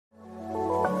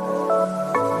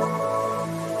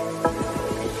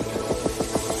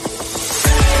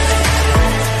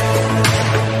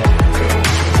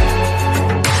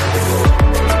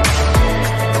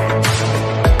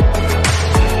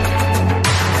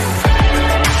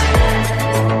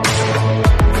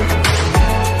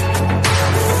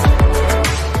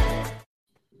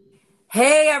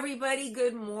everybody.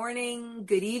 Good morning,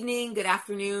 good evening, good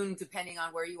afternoon, depending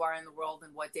on where you are in the world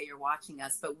and what day you're watching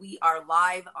us. But we are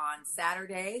live on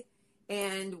Saturday,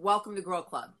 and welcome to Girl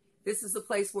Club. This is the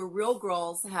place where real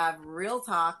girls have real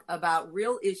talk about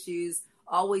real issues,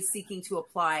 always seeking to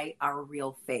apply our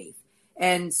real faith.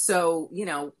 And so,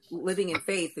 living in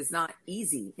faith is not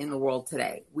easy in the world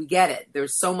today. We get it.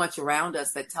 There's so much around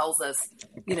us that tells us,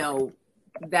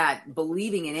 that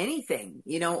believing in anything,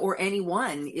 or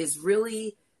anyone is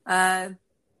really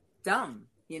dumb.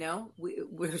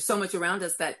 There's so much around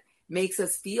us that makes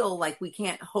us feel like we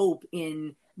can't hope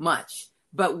in much.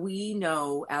 But we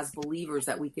know as believers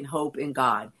that we can hope in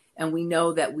God. And we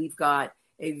know that we've got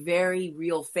a very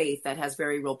real faith that has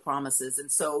very real promises.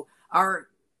 And so our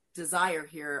desire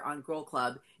here on Girl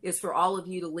Club is for all of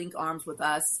you to link arms with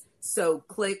us. So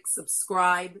click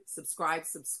subscribe,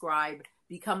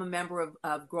 become a member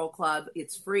of Girl Club.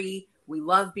 It's free. We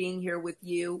love being here with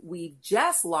you. We've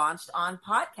just launched on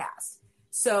podcast.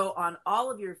 So on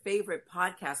all of your favorite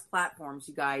podcast platforms,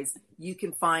 you guys, you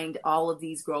can find all of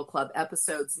these Girl Club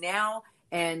episodes now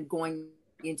and going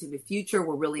into the future.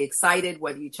 We're really excited,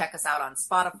 whether you check us out on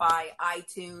Spotify,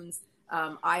 iTunes,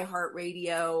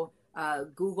 iHeartRadio,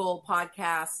 Google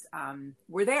Podcast.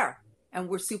 We're there, and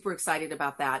we're super excited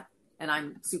about that. And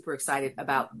I'm super excited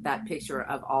about that picture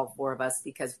of all four of us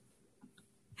because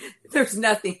there's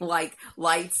nothing like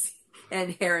lights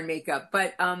and hair and makeup.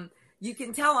 But you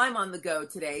can tell I'm on the go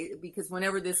today because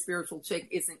whenever this spiritual chick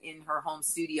isn't in her home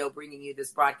studio bringing you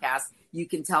this broadcast, you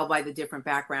can tell by the different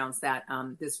backgrounds that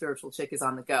this spiritual chick is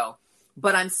on the go.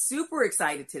 But I'm super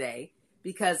excited today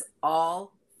because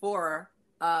all four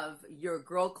of your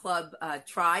Girl Club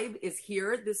tribe is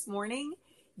here this morning.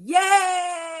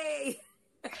 Yay!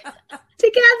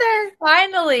 Together,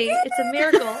 finally. Yay! It's a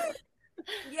miracle.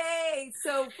 Yay!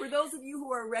 So for those of you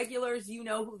who are regulars, you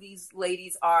know who these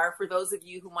ladies are. For those of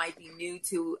you who might be new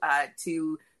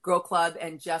to Girl Club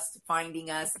and just finding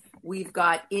us, we've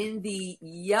got in the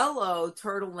yellow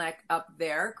turtleneck up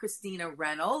there, Christina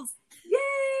Reynolds.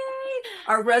 Yay!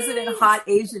 Our resident hot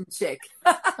Asian chick.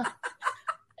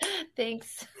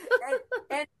 Thanks.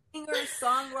 and singer,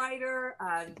 songwriter,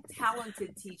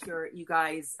 talented teacher, you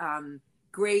guys.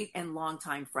 Great and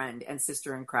longtime friend and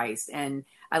sister in Christ. And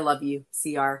I love you,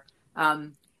 CR.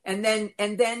 And then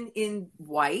in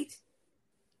white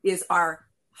is our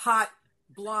hot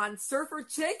blonde surfer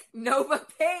chick, Nova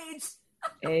Page.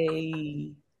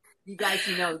 Hey. You guys,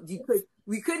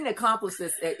 we couldn't accomplish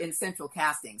this in central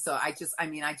casting. So I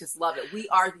just love it. We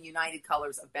are the United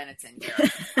Colors of Benetton here.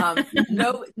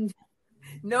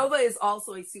 Nova is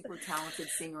also a super talented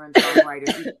singer and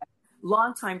songwriter.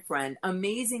 Longtime friend,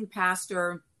 amazing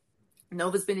pastor.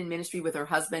 Nova's been in ministry with her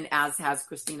husband, as has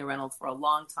Christina Reynolds, for a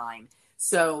long time.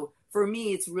 So for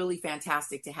me, it's really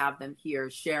fantastic to have them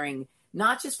here sharing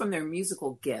not just from their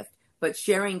musical gift, but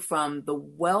sharing from the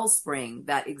wellspring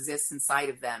that exists inside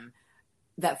of them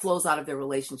that flows out of their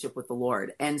relationship with the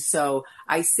Lord. And so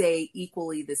I say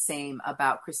equally the same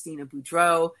about Christina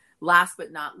Boudreau. Last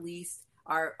but not least,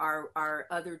 our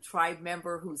other tribe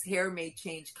member whose hair may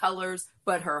change colors,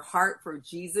 but her heart for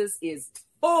Jesus is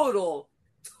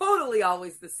totally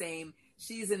always the same.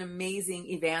 She's an amazing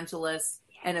evangelist,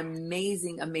 an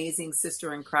amazing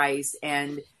sister in Christ,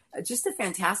 and just a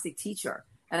fantastic teacher.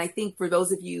 And I think for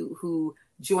those of you who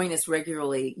join us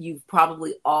regularly, you've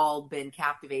probably all been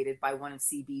captivated by one of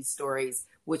CB's stories,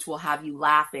 which will have you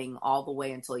laughing all the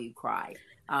way until you cry.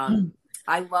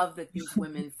 I love that these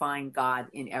women find God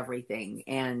in everything.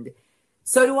 And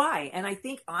so do I. And I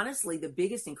think, honestly, the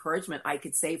biggest encouragement I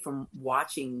could say from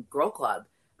watching Girl Club,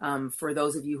 for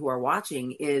those of you who are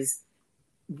watching, is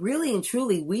really and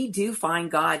truly, we do find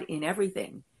God in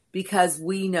everything because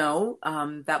we know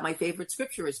that my favorite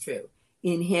scripture is true.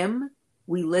 In him,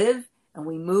 we live and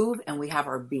we move and we have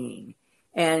our being.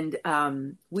 And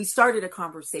we started a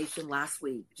conversation last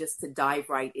week just to dive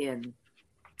right in.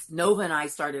 Nova and I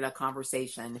started a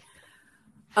conversation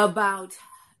about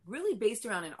really based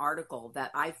around an article that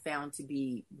I found to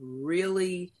be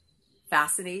really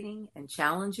fascinating and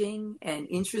challenging and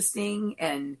interesting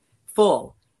and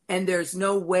full. And there's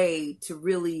no way to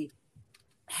really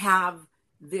have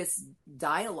this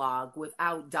dialogue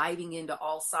without diving into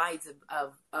all sides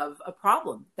of a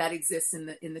problem that exists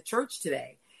in the church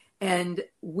today. And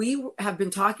we have been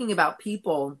talking about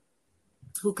people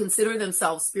who consider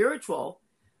themselves spiritual,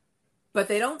 but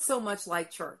they don't so much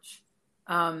like church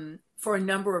for a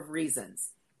number of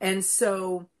reasons. And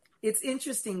so it's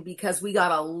interesting because we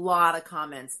got a lot of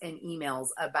comments and emails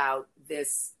about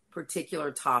this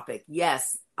particular topic.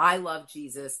 Yes, I love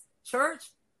Jesus. Church,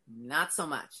 not so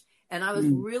much. And I was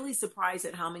really surprised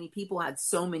at how many people had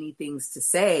so many things to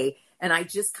say. And I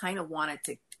just kind of wanted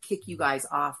to kick you guys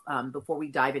off before we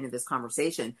dive into this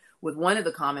conversation with one of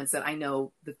the comments that I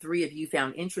know the three of you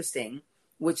found interesting,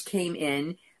 which came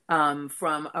in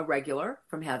from a regular,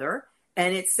 from Heather.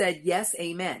 And it said, yes,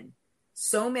 amen.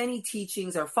 So many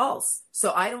teachings are false.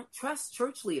 So I don't trust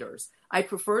church leaders. I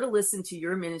prefer to listen to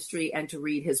your ministry and to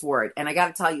read his word. And I got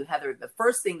to tell you, Heather, the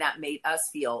first thing that made us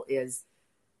feel is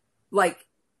like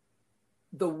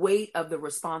the weight of the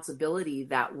responsibility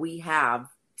that we have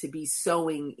to be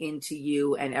sowing into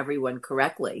you and everyone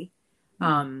correctly.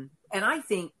 And I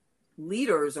think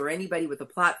leaders or anybody with a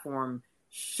platform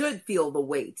should feel the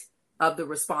weight of the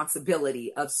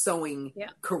responsibility of sowing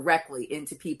correctly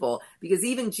into people. Because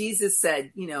even Jesus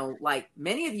said, you know, like,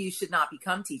 many of you should not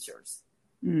become teachers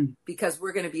because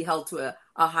we're going to be held to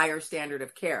a higher standard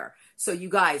of care. So you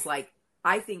guys, like,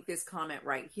 I think this comment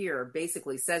right here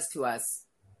basically says to us,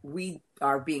 we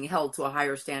are being held to a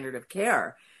higher standard of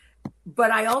care.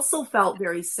 But I also felt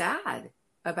very sad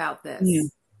about this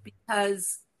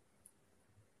because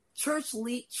church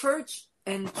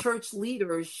and church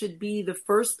leaders should be the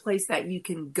first place that you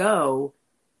can go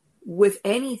with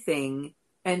anything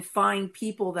and find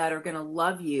people that are going to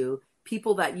love you,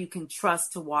 people that you can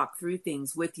trust to walk through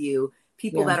things with you,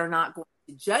 people that are not going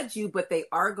to judge you, but they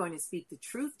are going to speak the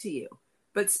truth to you.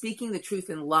 But speaking the truth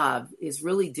in love is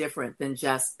really different than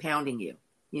just pounding you,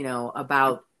 you know,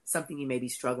 about something you may be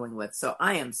struggling with. So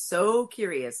I am so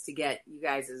curious to get you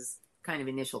guys' kind of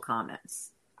initial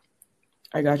comments.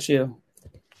 I got you.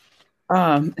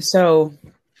 So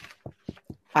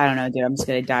I don't know, dude, I'm just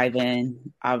going to dive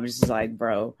in. I was just like,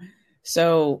 bro.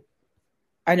 So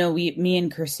I know me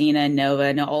and Christina and Nova,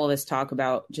 I know all of us talk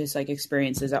about just like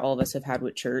experiences that all of us have had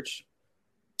with church.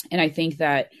 And I think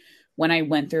that when I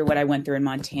went through what I went through in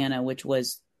Montana, which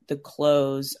was the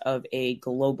close of a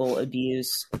global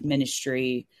abuse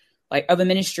ministry, like of a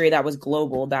ministry that was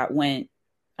global, that went,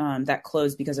 that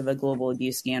closed because of a global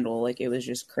abuse scandal. Like, it was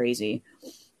just crazy.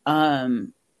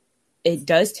 It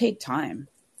does take time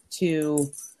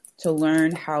to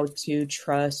learn how to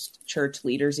trust church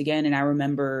leaders again. And I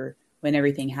remember when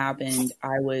everything happened,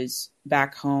 I was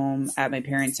back home at my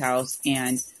parents' house,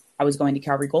 and I was going to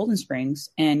Calvary Golden Springs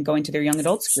and going to their young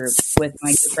adults group with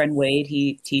my good friend Wade.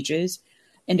 He teaches,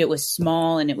 and it was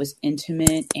small and it was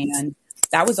intimate. And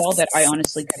that was all that I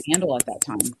honestly could handle at that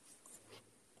time,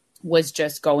 was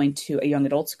just going to a young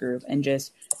adults group. And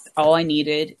just all I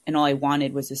needed and all I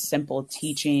wanted was a simple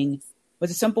teaching, was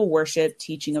a simple worship,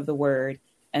 teaching of the word,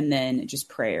 and then just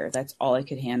prayer. That's all I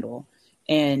could handle.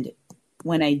 And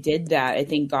when I did that, I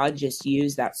think God just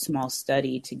used that small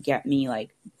study to get me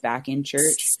like back in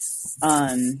church.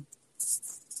 I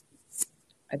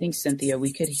think, Cynthia,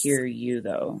 we could hear you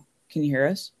though. Can you hear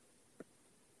us?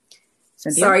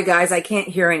 Cynthia? Sorry, guys, I can't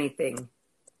hear anything.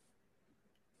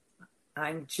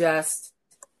 I'm just,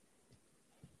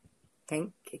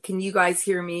 can you guys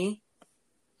hear me?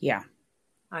 Yeah.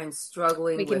 I'm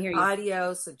struggling with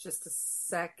audio, so just a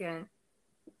second.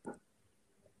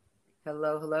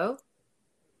 Hello?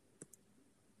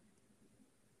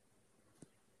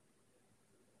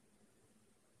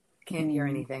 Can't hear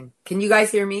anything. Can you guys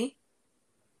hear me?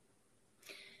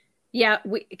 Yeah,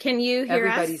 can you hear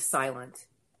us? Everybody's silent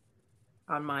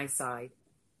on my side.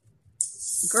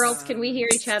 Girls, can we hear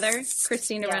each other?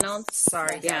 Christina Reynolds.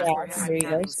 Sorry, guys, we're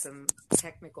having some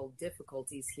technical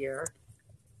difficulties here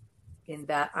in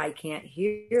that I can't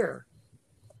hear.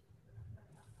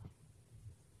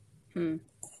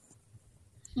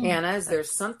 Anna, is there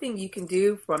something you can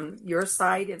do from your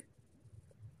side in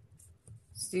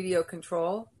studio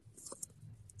control?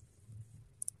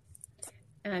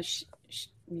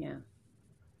 Yeah.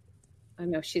 I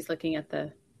know she's looking at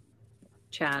the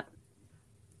chat.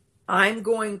 I'm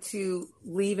going to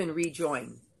leave and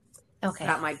rejoin. Okay.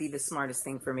 That might be the smartest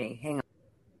thing for me. Hang on.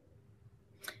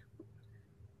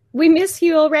 We miss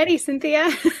you already,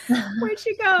 Cynthia. Where'd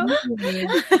you go?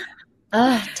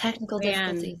 Technical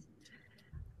difficulties.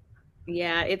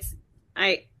 Yeah,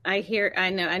 I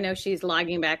know she's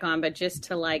logging back on, but just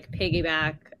to like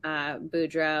piggyback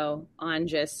Boudreaux on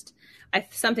just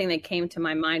something that came to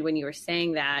my mind when you were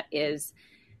saying that is,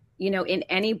 you know, in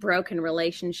any broken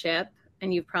relationship,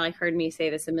 and you've probably heard me say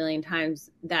this a million times,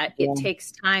 that it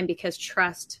takes time, because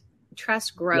trust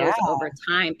grows over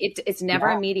time. It's never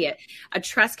immediate. A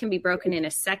trust can be broken in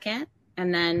a second,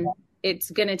 and then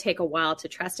it's going to take a while to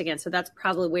trust again. So that's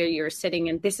probably where you're sitting.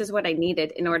 And this is what I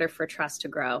needed in order for trust to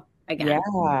grow again.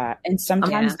 Yeah. And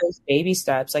sometimes those baby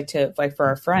steps, like for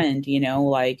our friend, you know,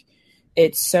 like,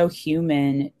 it's so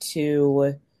human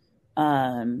to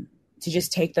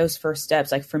just take those first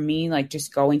steps. Like for me, like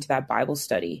just going to that Bible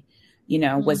study,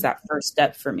 was that first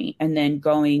step for me. And then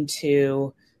going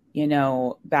to,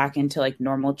 back into like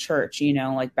normal church,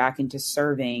 like back into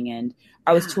serving. And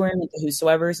I was touring with the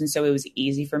Whosoevers. And so it was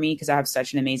easy for me because I have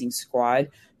such an amazing squad.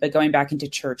 But going back into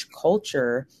church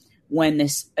culture, when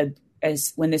this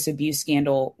abuse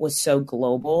scandal was so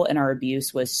global and our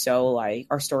abuse was so like,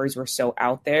 our stories were so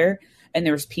out there, and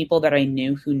there was people that I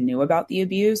knew who knew about the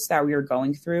abuse that we were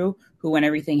going through, who, when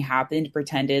everything happened,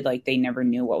 pretended like they never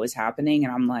knew what was happening.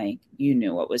 And I'm like, you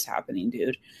knew what was happening,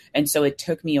 dude. And so it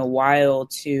took me a while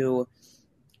to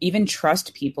even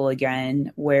trust people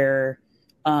again, where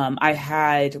I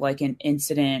had like an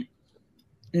incident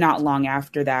not long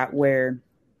after that where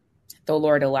the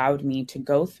Lord allowed me to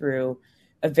go through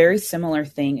a very similar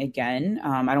thing again.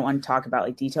 I don't want to talk about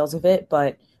like details of it,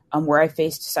 but where I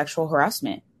faced sexual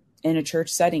harassment in a church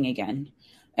setting again.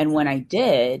 And when I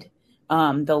did,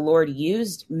 the Lord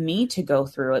used me to go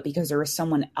through it because there was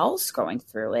someone else going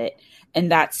through it.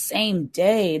 And that same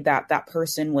day that that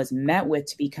person was met with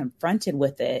to be confronted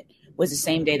with it was the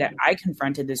same day that I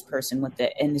confronted this person with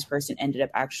it. And this person ended up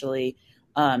actually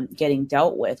getting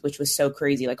dealt with, which was so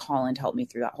crazy. Like Holland helped me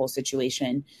through that whole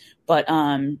situation. But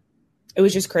it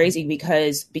was just crazy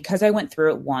because I went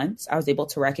through it once, I was able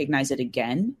to recognize it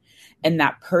again. And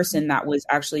that person that was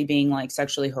actually being like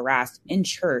sexually harassed in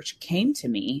church came to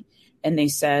me and they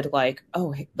said like,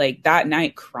 oh, like that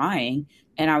night crying.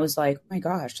 And I was like, oh my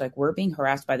gosh, like we're being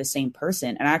harassed by the same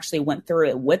person. And I actually went through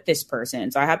it with this person.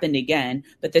 So it happened again,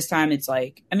 but this time it's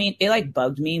like, I mean, it like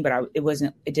bugged me, but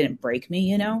it didn't break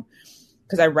me,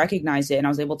 because I recognized it and I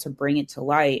was able to bring it to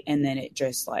light. And then it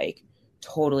just like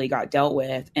totally got dealt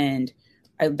with. And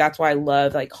that's why I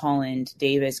love like Holland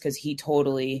Davis, because he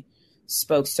totally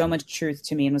spoke so much truth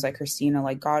to me and was like, Christina,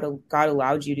 like God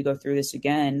allowed you to go through this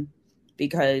again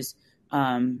because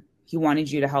he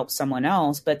wanted you to help someone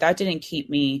else. But that didn't keep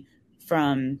me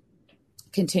from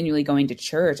continually going to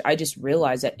church. I just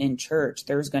realized that in church,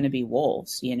 there's going to be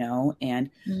wolves, and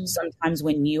sometimes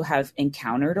when you have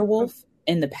encountered a wolf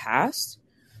in the past,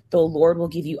 the Lord will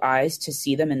give you eyes to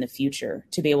see them in the future,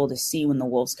 to be able to see when the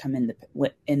wolves come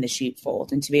in the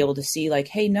sheepfold, and to be able to see like,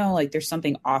 hey, no, like there's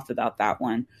something off about that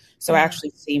one. So I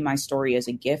actually see my story as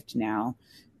a gift now.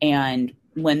 And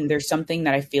when there's something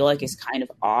that I feel like is kind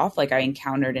of off, like I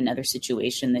encountered another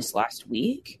situation this last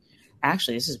week.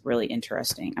 Actually, this is really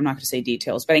interesting. I'm not going to say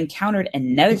details, but I encountered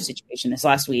another situation this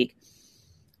last week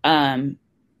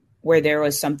where there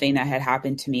was something that had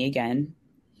happened to me again.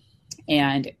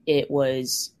 And it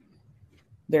was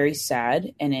very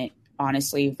sad. And it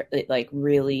honestly, like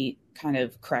really kind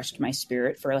of crushed my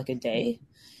spirit for like a day.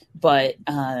 But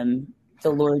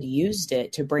the Lord used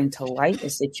it to bring to light a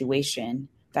situation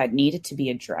that needed to be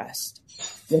addressed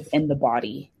within the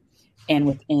body and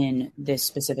within this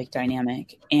specific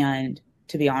dynamic. And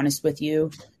to be honest with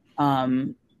you,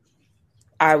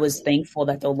 I was thankful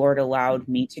that the Lord allowed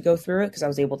me to go through it because I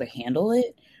was able to handle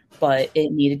it, but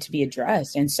it needed to be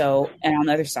addressed. And so, and on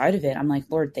the other side of it, I'm like,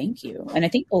 Lord, thank you. And I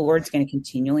think the Lord's going to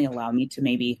continually allow me to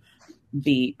maybe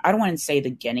be, I don't want to say the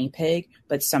guinea pig,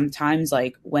 but sometimes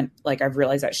like when, like I've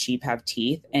realized that sheep have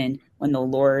teeth, and when the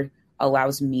Lord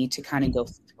allows me to kind of go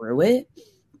through it,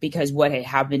 because what had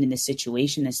happened in this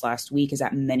situation this last week is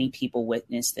that many people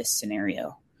witnessed this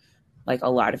scenario, like a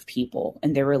lot of people.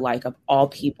 And they were like, of all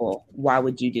people, why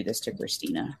would you do this to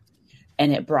Christina?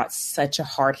 And it brought such a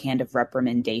hard hand of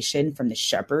reprimandation from the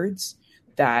shepherds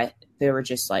that they were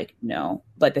just like, no.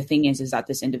 But the thing is that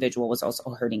this individual was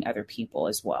also hurting other people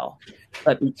as well.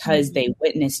 But because they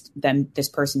witnessed this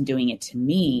person doing it to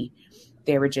me,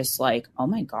 they were just like, oh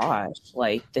my gosh,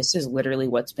 like this is literally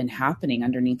what's been happening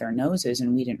underneath our noses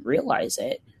and we didn't realize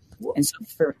it. And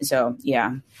so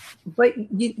yeah. But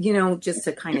just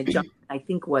to kind of jump, I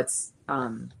think what's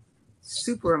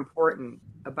super important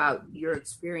about your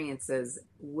experiences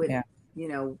with,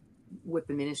 with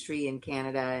the ministry in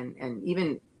Canada and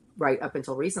even right up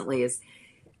until recently is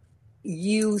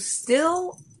you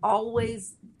still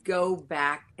always go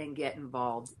back and get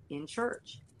involved in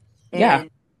church.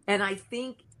 And I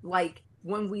think like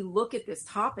when we look at this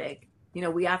topic,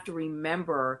 we have to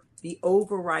remember the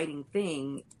overriding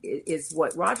thing is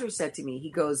what Roger said to me.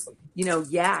 He goes, he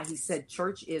said,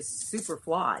 church is super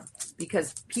flawed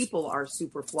because people are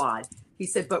super flawed. He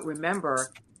said, but remember,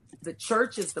 the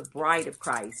church is the bride of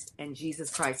Christ, and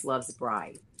Jesus Christ loves the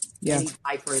bride. Yeah. And he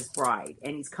died for his bride,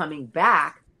 and he's coming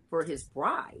back for his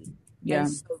bride. Yeah.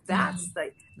 And so that's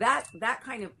like that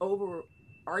kind of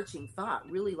overarching thought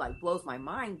really like blows my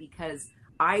mind, because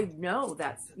I know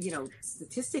that,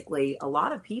 statistically, a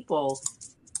lot of people,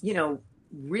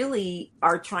 really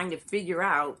are trying to figure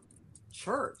out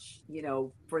church,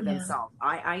 for themselves.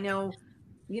 I know,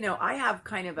 I have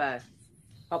kind of a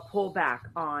a pullback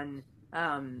on,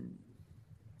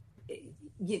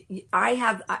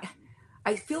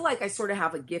 I feel like I sort of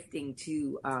have a gifting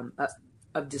to,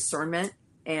 of discernment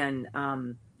and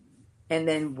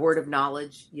then word of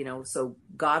knowledge, so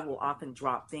God will often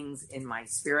drop things in my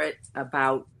spirit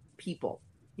about people,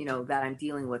 that I'm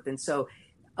dealing with. And so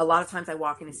a lot of times I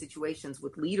walk into situations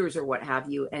with leaders or what have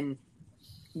you, and,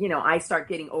 I start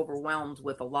getting overwhelmed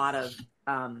with a lot of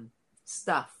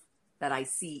stuff that I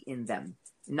see in them,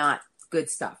 not good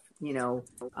stuff,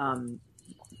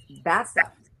 bad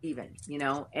stuff even,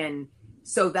 and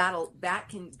so that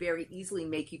can very easily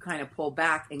make you kind of pull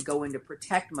back and go into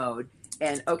protect mode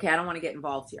and, okay, I don't want to get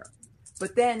involved here.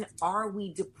 But then are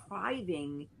we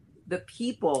depriving the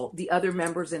people, the other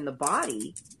members in the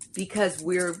body, because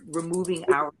we're removing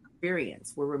our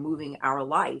experience, we're removing our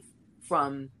life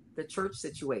from the church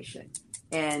situation?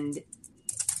 And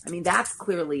I mean, that's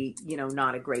clearly,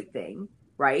 not a great thing,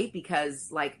 right?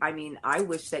 Because I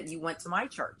wish that you went to my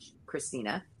church,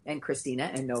 Christina and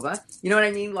Nova. You know what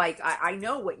I mean? Like, I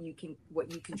know what you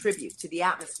contribute to the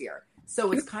atmosphere.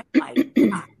 So it's kind of like,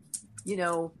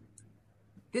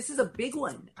 this is a big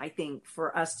one, I think,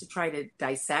 for us to try to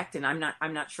dissect. And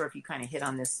I'm not sure if you kind of hit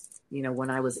on this, when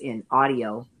I was in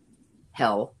audio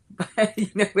hell, but,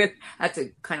 I had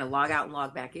to kind of log out and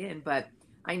log back in. But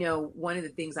I know one of the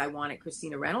things I wanted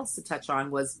Christina Reynolds to touch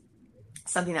on was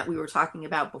something that we were talking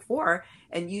about before.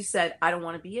 And you said, I don't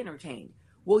want to be entertained.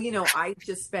 Well, I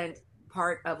just spent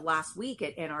part of last week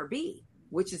at NRB,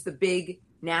 which is the big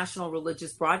National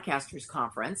Religious Broadcasters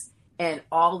Conference, and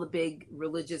all the big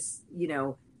religious,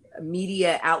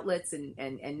 media outlets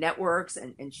and networks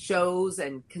and shows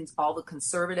and all the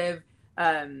conservative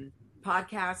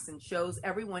podcasts and shows.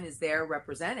 Everyone is there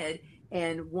represented.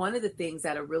 And one of the things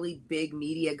that a really big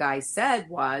media guy said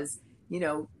was,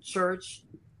 church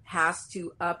has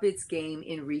to up its game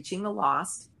in reaching the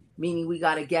lost, meaning we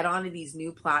got to get onto these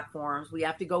new platforms. We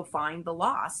have to go find the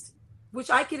lost, which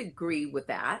I could agree with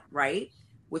that, right?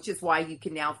 Which is why you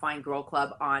can now find Girl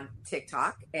Club on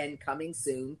TikTok and coming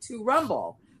soon to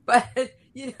Rumble. But,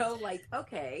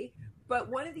 okay. But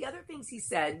one of the other things he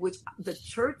said, which the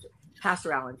church,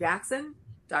 Pastor Alan Jackson,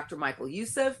 Dr. Michael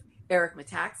Youssef, Eric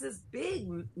Metaxas,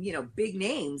 big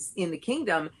names in the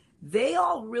kingdom, they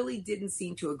all really didn't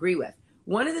seem to agree with.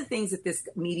 One of the things that this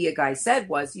media guy said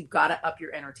was, you've got to up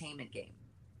your entertainment game.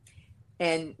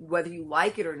 And whether you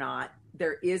like it or not,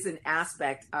 there is an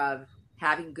aspect of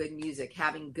having good music,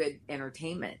 having good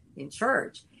entertainment in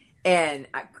church. And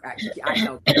I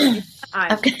know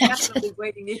I'm definitely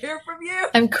waiting to hear from you.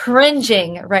 I'm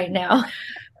cringing right now.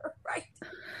 Right.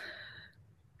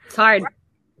 It's hard. Right.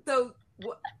 So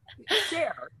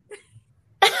share.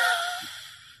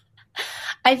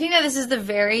 I think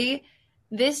that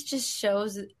this just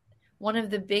shows one of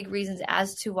the big reasons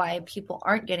as to why people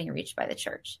aren't getting reached by the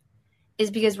church,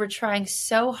 is because we're trying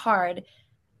so hard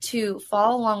to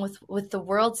follow along with the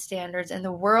world's standards and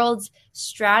the world's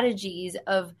strategies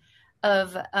of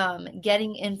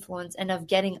getting influence and of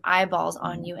getting eyeballs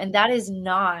on you. And that is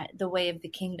not the way of the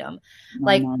kingdom.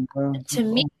 Like, to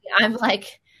me, I'm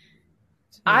like,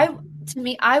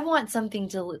 I want something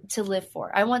to live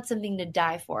for. I want something to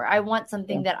die for. I want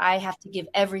something that I have to give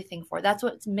everything for. That's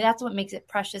what makes it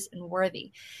precious and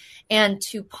worthy. And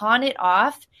to pawn it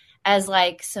off as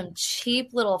like some cheap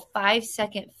little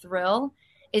 5-second thrill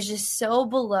is just so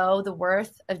below the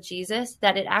worth of Jesus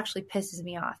that it actually pisses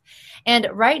me off. And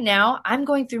right now I'm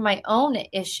going through my own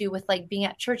issue with like being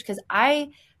at church, because I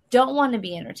don't want to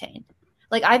be entertained.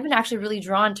 Like, I've been actually really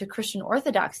drawn to Christian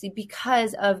orthodoxy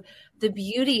because of the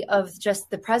beauty of just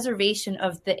the preservation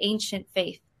of the ancient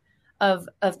faith, of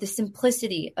the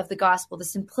simplicity of the gospel, the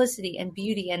simplicity and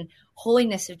beauty and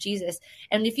holiness of Jesus.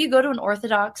 And if you go to an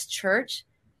Orthodox church,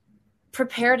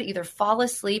 prepare to either fall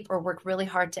asleep or work really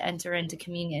hard to enter into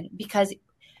communion, because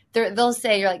they'll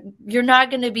say, you're not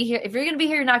going to be here. If you're going to be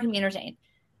here, you're not going to be entertained.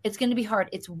 It's going to be hard.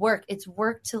 It's work. It's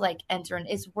work to like enter, and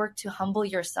it's work to humble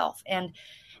yourself and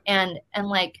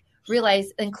like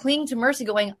realize and cling to mercy,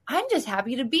 going, I'm just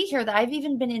happy to be here, that I've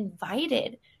even been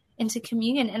invited into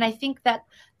communion. And I think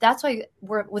that's why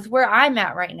with where I'm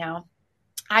at right now,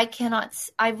 I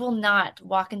will not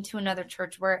walk into another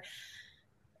church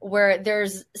where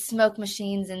there's smoke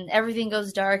machines and everything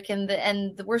goes dark and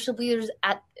the worship leaders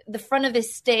at the front of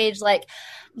this stage, like,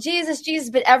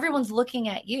 Jesus, but everyone's looking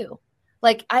at you.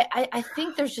 Like, I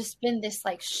think there's just been this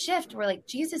like shift where like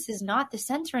Jesus is not the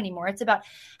center anymore. It's about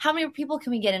how many people can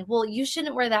we get in? Well, you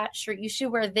shouldn't wear that shirt. You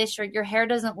should wear this shirt. Your hair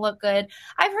doesn't look good.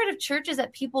 I've heard of churches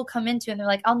that people come into and they're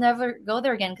like, I'll never go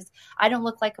there again because I don't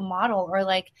look like a model, or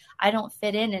like I don't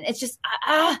fit in. And it's just,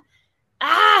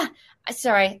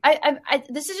 sorry. I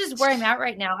this is just where I'm at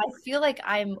right now. I feel like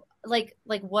I'm like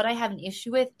what I have an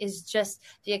issue with is just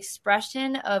the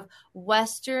expression of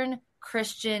Western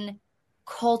Christian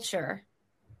culture.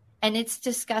 And it's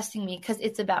disgusting me because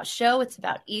it's about show. It's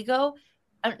about ego.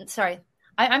 I'm sorry.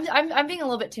 I'm being a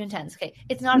little bit too intense. Okay.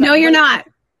 It's not. No, you're not.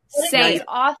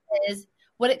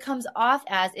 What it comes off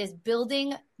as is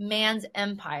building man's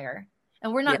empire.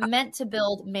 And we're not meant to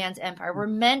build man's empire. We're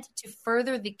meant to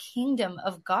further the kingdom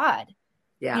of God.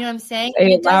 Yeah. You know what I'm saying?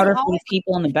 Say it louder for the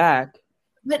people in the back.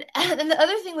 But and the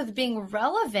other thing with being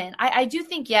relevant, I do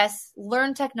think, yes,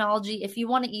 learn technology. If you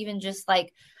want to even just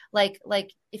like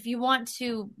if you want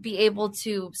to be able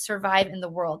to survive in the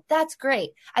world, that's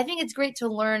great. I think it's great to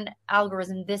learn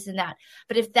algorithm, this and that.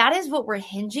 But if that is what we're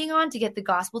hinging on to get the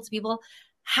gospel to people,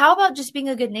 how about just being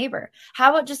a good neighbor?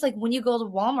 How about just like when you go to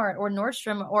Walmart or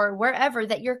Nordstrom or wherever,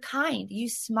 that you're kind, you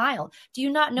smile? Do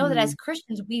you not know that as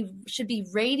Christians, we should be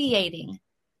radiating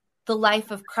the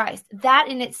life of Christ? That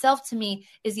in itself to me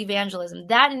is evangelism.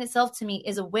 That in itself to me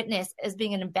is a witness as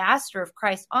being an ambassador of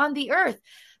Christ on the earth.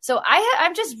 So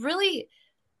I'm just really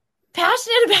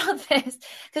passionate about this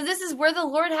because this is where the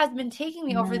Lord has been taking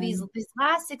me over these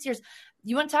last 6 years.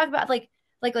 You want to talk about like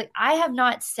I have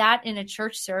not sat in a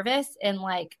church service in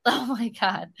like, oh my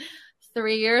God,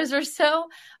 3 years or so.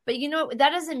 But you know, that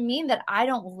doesn't mean that I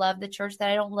don't love the church, that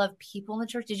I don't love people in the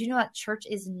church. Did you know that church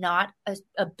is not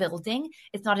a building?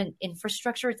 It's not an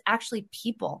infrastructure. It's actually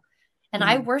people. And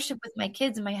I worship with my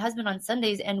kids and my husband on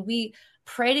Sundays, and we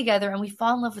pray together and we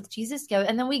fall in love with Jesus together.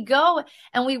 And then we go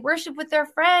and we worship with their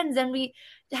friends and we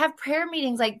have prayer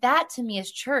meetings. Like that to me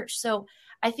is church. So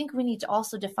I think we need to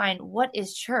also define what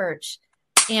is church.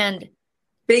 And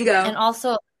bingo. And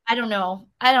also, I don't know.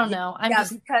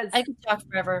 Because I could talk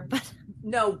forever, but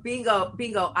no, bingo.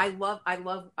 I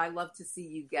love to see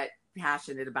you get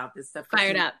passionate about this stuff.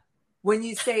 Fired up. When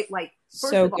you say like,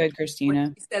 so good, Christina.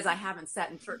 When she says I haven't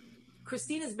sat in church.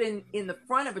 Christina's been in the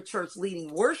front of a church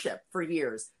leading worship for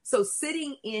years. So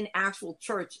sitting in actual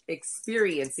church,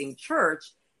 experiencing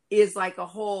church is like a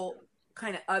whole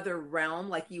kind of other realm.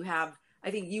 Like you have, I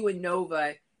think you and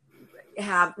Nova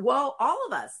have, well, all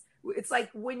of us. It's like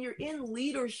when you're in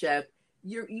leadership,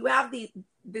 you have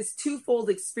this twofold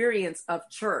experience of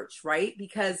church, right?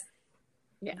 Because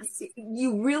yes,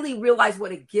 you really realize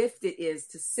what a gift it is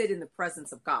to sit in the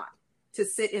presence of God, to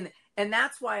sit in, and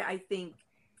that's why I think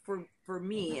for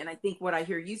me, and I think what I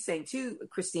hear you saying too,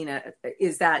 Christina,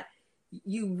 is that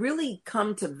you really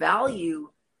come to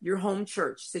value your home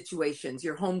church situations,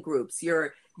 your home groups,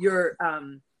 your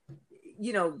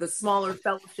the smaller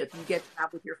fellowship you get to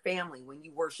have with your family when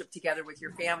you worship together with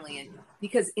your family. And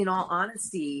because in all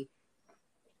honesty,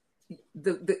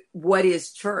 the what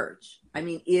is church? I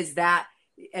mean, is that,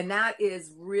 and that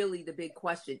is really the big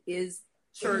question. Is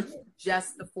church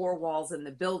just the four walls in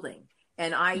the building?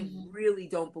 And I really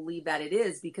don't believe that it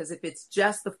is, because if it's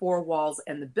just the four walls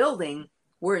and the building,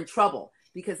 we're in trouble,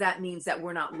 because that means that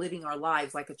we're not living our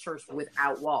lives like a church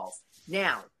without walls.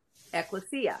 Now,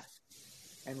 ecclesia.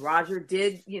 And Roger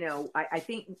did, I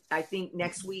think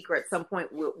next week or at some point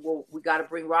we got to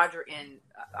bring Roger in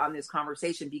on this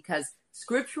conversation, because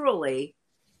scripturally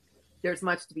there's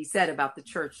much to be said about the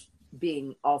church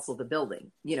being also the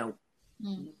building.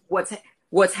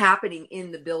 What's happening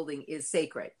in the building is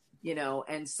sacred,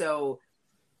 and so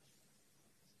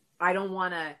I don't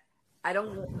want to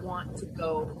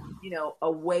go,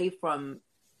 away from,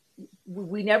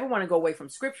 we never want to go away from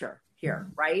scripture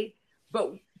here. Right.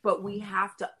 But we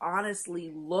have to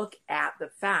honestly look at the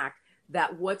fact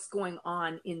that what's going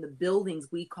on in the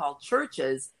buildings we call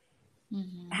churches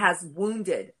has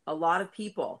wounded a lot of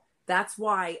people. That's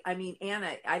why, I mean,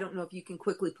 Anna, I don't know if you can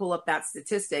quickly pull up that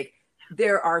statistic.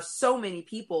 There are so many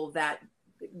people that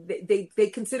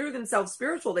they consider themselves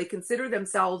spiritual. They consider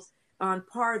themselves on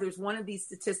par. There's one of these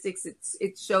statistics.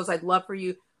 It shows, I'd love for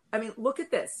you. I mean, look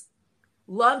at this.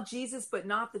 Love Jesus, but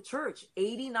not the church.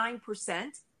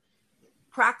 89%.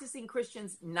 Practicing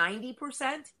Christians,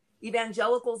 90%.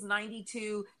 Evangelicals,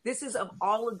 92%. This is of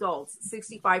all adults,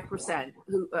 65%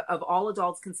 who of all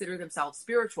adults consider themselves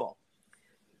spiritual.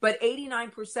 But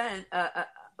 89%,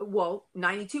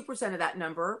 92% of that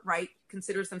number, right,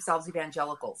 considers themselves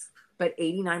evangelicals. But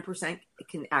 89%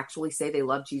 can actually say they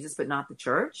love Jesus, but not the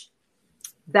church.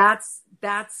 That's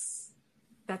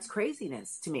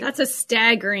craziness to me. That's a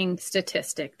staggering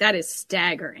statistic. That is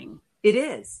staggering. It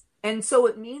is. And so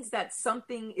it means that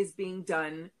something is being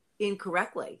done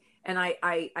incorrectly. And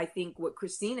I think what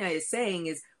Christina is saying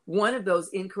is one of those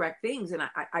incorrect things. And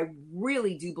I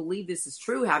really do believe this is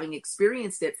true, having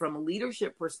experienced it from a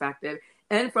leadership perspective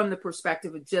and from the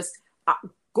perspective of just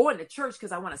going to church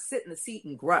because I want to sit in the seat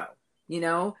and grow.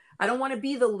 I don't want to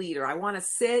be the leader. I want to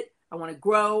sit, I want to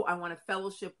grow, I want to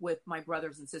fellowship with my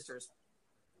brothers and sisters.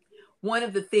 One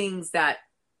of the things that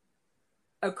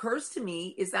occurs to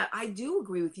me is that I do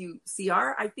agree with you,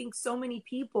 CR. I think so many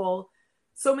people,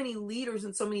 so many leaders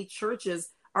and so many churches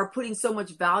are putting so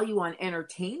much value on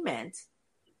entertainment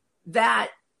that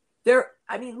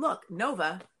look,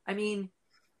 Nova,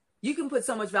 you can put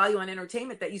so much value on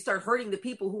entertainment that you start hurting the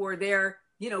people who are there,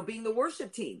 being the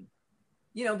worship team,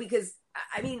 because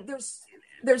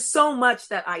there's so much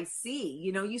that I see,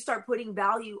 you start putting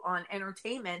value on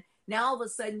entertainment. Now, all of a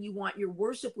sudden, you want your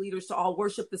worship leaders to all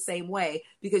worship the same way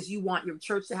because you want your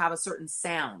church to have a certain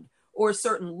sound or a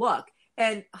certain look.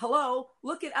 And hello,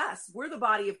 look at us. We're the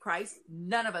body of Christ.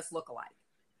 None of us look alike.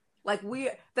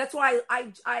 That's why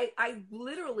I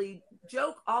literally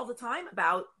joke all the time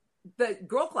about the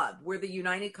Girl Club. We're the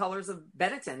United Colors of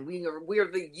Benetton. We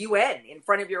are the UN in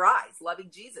front of your eyes, loving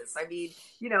Jesus.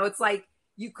 It's like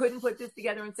you couldn't put this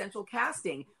together in Central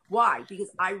Casting. Why? Because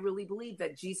I really believe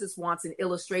that Jesus wants an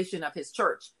illustration of his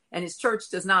church, and his church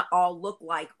does not all look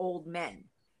like old men.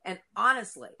 And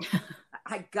honestly,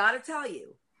 I got to tell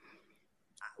you,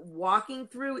 walking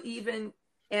through even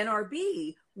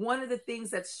NRB, one of the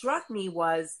things that struck me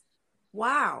was,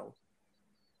 wow,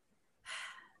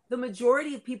 the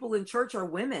majority of people in church are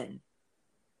women.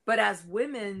 But as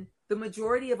women, the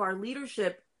majority of our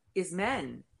leadership is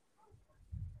men.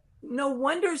 No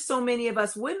wonder so many of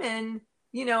us women,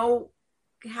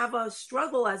 have a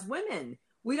struggle as women.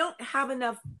 We don't have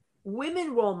enough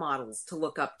women role models to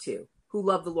look up to who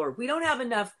love the Lord. We don't have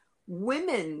enough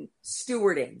women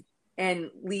stewarding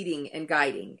and leading and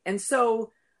guiding. And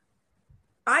so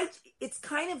it's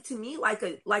kind of to me like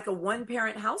a one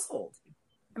parent household.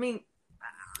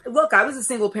 Look, I was a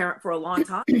single parent for a long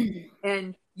time,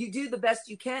 and you do the best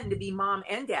you can to be mom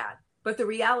and dad. But the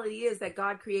reality is that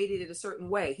God created it a certain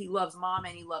way. He loves mom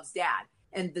and he loves dad.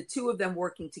 And the two of them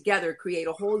working together create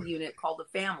a whole unit called a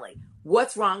family.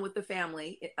 What's wrong with the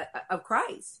family of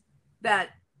Christ?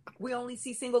 That we only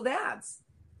see single dads,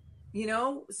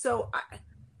 So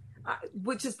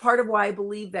which is part of why I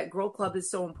believe that Girl Club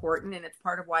is so important. And it's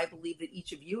part of why I believe that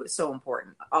each of you is so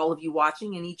important. All of you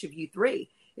watching and each of you three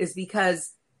is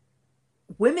because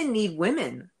women need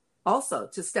women also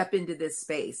to step into this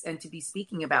space and to be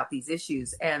speaking about these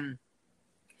issues. And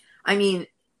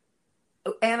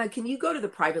Anna, can you go to the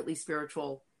privately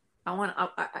spiritual?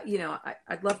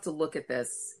 I'd love to look at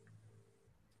this.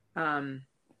 Let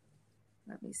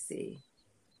me see.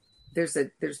 There's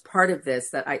part of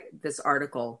this this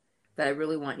article that I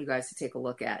really want you guys to take a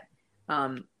look at.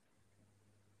 And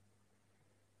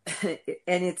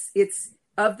it's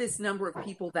of this number of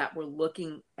people that we're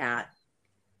looking at.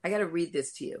 I got to read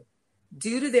this to you.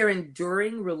 Due to their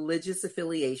enduring religious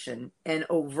affiliation and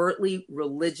overtly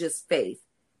religious faith,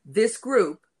 this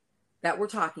group that we're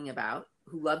talking about,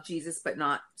 who love Jesus but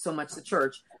not so much the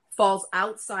church, falls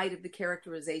outside of the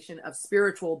characterization of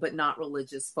spiritual but not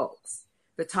religious folks.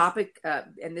 The topic,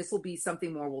 and this will be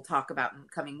something more we'll talk about in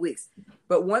coming weeks,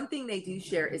 but one thing they do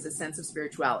share is a sense of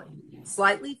spirituality.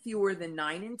 Slightly fewer than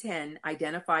 9 in 10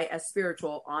 identify as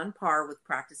spiritual, on par with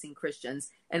practicing Christians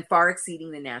and far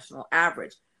exceeding the national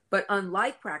average. But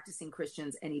unlike practicing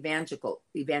Christians and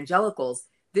evangelicals,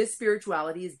 this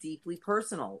spirituality is deeply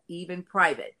personal, even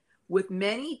private, with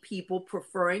many people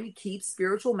preferring to keep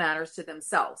spiritual matters to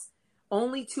themselves.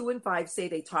 Only 2 in 5 say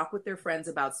they talk with their friends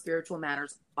about spiritual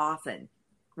matters often,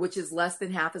 which is less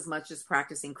than half as much as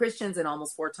practicing Christians and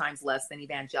almost 4 times less than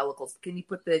evangelicals. Can you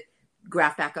put the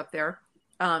graph back up there?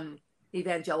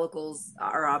 Evangelicals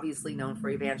are obviously known for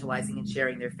evangelizing and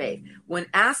sharing their faith. When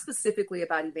asked specifically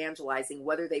about evangelizing,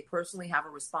 whether they personally have a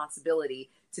responsibility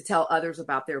to tell others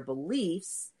about their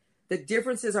beliefs, the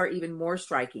differences are even more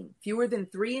striking. Fewer than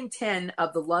 3 in 10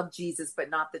 of the Love Jesus but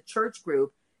not the church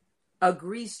group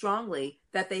agree strongly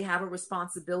that they have a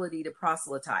responsibility to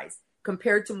proselytize,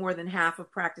 compared to more than half of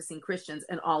practicing Christians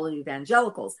and all of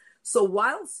evangelicals. So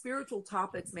while spiritual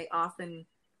topics may often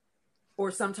or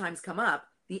sometimes come up,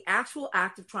 the actual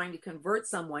act of trying to convert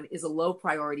someone is a low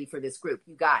priority for this group.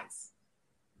 You guys,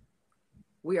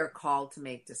 we are called to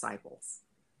make disciples.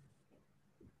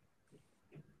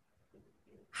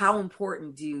 How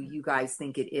important do you guys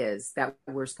think it is that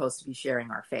we're supposed to be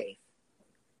sharing our faith?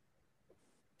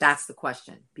 That's the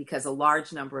question, because a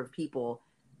large number of people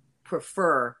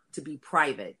prefer to be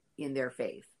private in their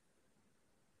faith.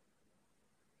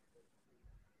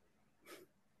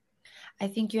 I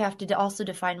think you have to also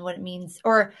define what it means,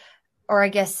 or I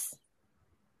guess,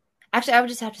 actually, I would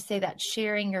just have to say that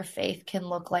sharing your faith can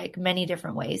look like many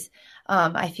different ways.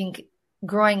 I think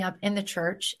growing up in the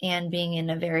church and being in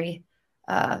a very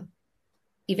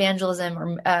evangelism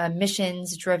or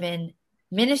missions driven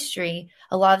ministry,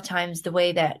 a lot of times the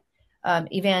way that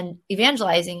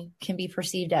evangelizing can be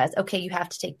perceived as, okay, you have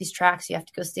to take these tracts, you have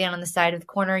to go stand on the side of the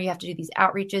corner, you have to do these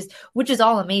outreaches, which is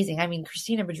all amazing. I mean,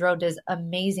 Christina Boudreau does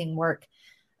amazing work.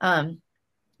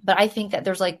 But I think that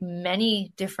there's like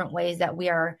many different ways that we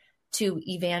are to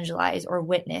evangelize or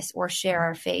witness or share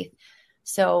our faith.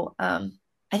 So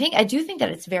I do think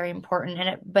that it's very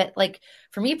important. But like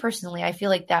for me personally, I feel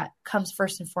like that comes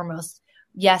first and foremost.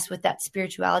 Yes, with that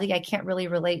spirituality, I can't really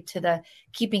relate to the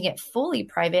keeping it fully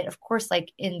private. Of course,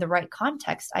 like in the right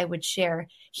context, I would share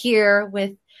here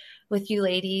with you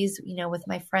ladies, you know, with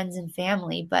my friends and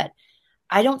family. But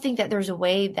I don't think that there's a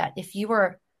way that if you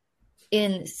are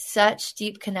in such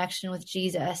deep connection with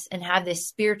Jesus and have this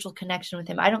spiritual connection with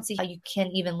him, I don't see how you can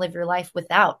even live your life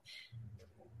without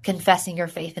confessing your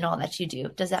faith in all that you do.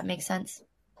 Does that make sense?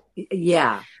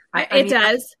 Yeah, it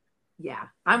does. Yeah,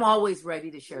 I'm always ready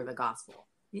to share the gospel.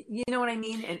 You know what I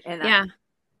mean? And yeah,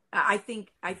 I think,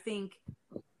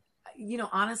 you know,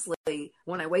 honestly,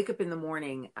 when I wake up in the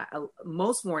morning,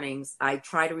 most mornings I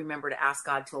try to remember to ask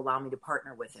God to allow me to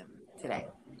partner with him today,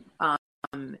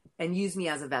 and use me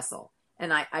as a vessel.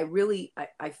 And I really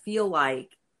feel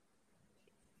like,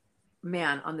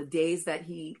 man, on the days that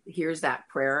he hears that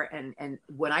prayer, and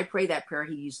when I pray that prayer,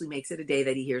 he usually makes it a day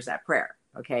that he hears that prayer.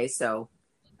 Okay, so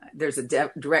there's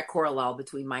a direct correlation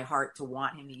between my heart to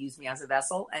want him to use me as a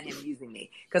vessel and him using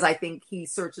me. Because I think he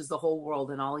searches the whole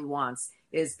world and all he wants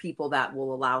is people that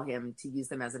will allow him to use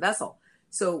them as a vessel.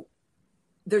 So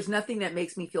there's nothing that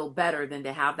makes me feel better than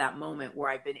to have that moment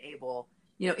where I've been able,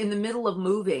 you know, in the middle of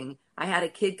moving, I had a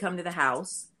kid come to the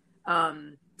house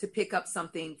to pick up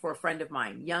something for a friend of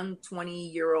mine, young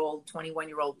 20-year-old,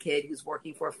 21-year-old kid who's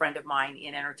working for a friend of mine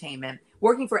in entertainment,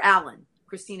 working for Alan,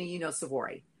 Christina, you know,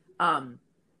 Savory.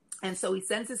 And so he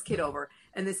sends his kid over,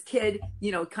 and this kid,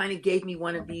 you know, kind of gave me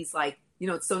one of these, like, you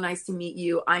know, it's so nice to meet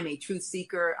you. I'm a truth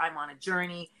seeker. I'm on a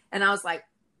journey. And I was like,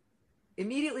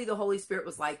 immediately the Holy Spirit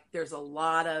was like, there's a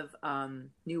lot of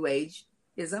New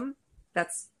Age-ism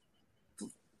that's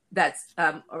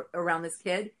around this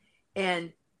kid.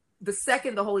 And the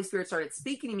second the Holy Spirit started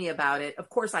speaking to me about it, of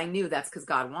course I knew that's because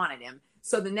God wanted him.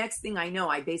 So the next thing I know,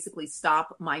 I basically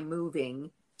stop my moving,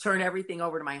 turn everything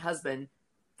over to my husband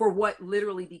for what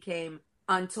literally became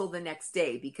until the next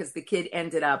day, because the kid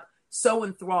ended up so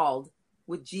enthralled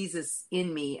with Jesus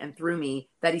in me and through me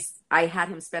that I had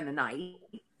him spend the night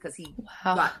because he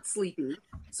got sleepy.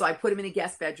 So I put him in a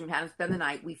guest bedroom, had him spend the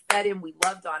night. We fed him. We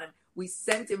loved on him. We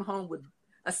sent him home with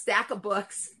a stack of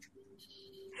books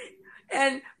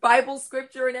and Bible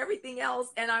scripture and everything else.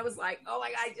 And I was like, oh my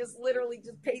God, I just literally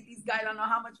just paid these guys, I don't know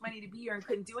how much money to be here, and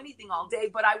couldn't do anything all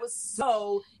day. But I was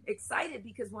so excited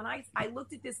because when I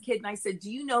looked at this kid and I said,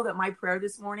 do you know that my prayer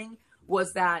this morning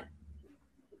was that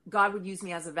God would use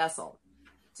me as a vessel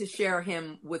to share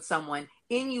him with someone?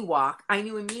 In you walk. I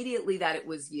knew immediately that it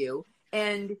was you.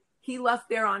 And he left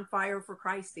there on fire for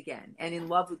Christ again and in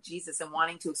love with Jesus and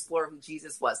wanting to explore who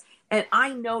Jesus was. And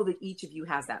I know that each of you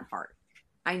has that heart.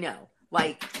 I know.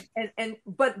 Like,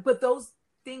 but those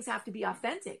things have to be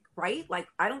authentic, right? Like,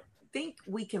 I don't think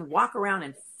we can walk around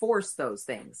and force those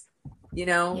things, you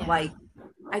know, like,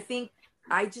 I think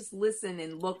I just listen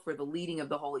and look for the leading of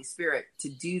the Holy Spirit to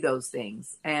do those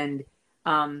things. And,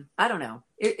 I don't know,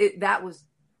 that was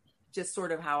just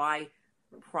sort of how I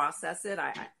process it.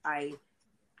 I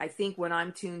think when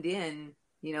I'm tuned in,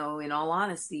 you know, in all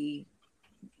honesty,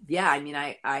 yeah, I mean,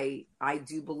 I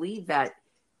do believe that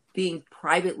being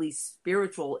privately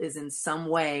spiritual is in some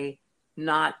way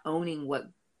not owning what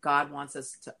God wants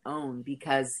us to own,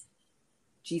 because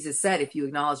Jesus said, if you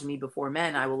acknowledge me before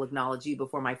men, I will acknowledge you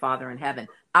before my Father in heaven.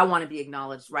 I want to be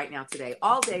acknowledged right now today,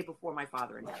 all day before my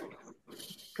Father in heaven,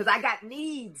 because I got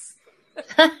needs.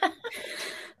 I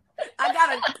got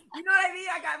you know what I mean?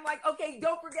 I'm like, okay,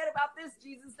 don't forget about this,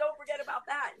 Jesus. Don't forget about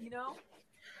that, you know?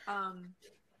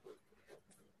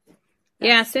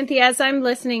 Yeah, Cynthia, as I'm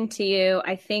listening to you,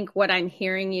 I think what I'm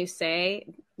hearing you say,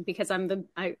 because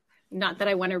not that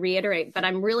I want to reiterate, but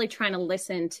I'm really trying to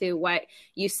listen to what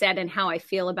you said and how I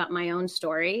feel about my own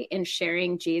story in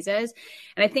sharing Jesus.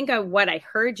 And I think what I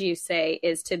heard you say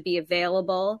is to be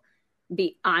available,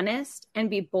 be honest, and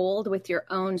be bold with your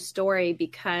own story,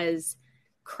 because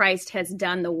Christ has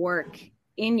done the work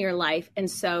in your life. And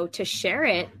so to share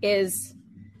it is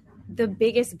the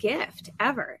biggest gift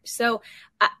ever. So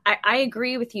I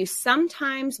agree with you.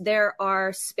 Sometimes there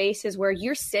are spaces where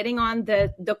you're sitting on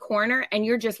the corner and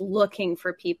you're just looking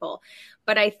for people.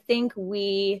 But I think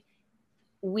I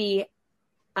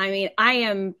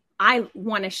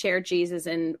want to share Jesus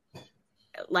and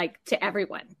like to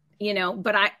everyone,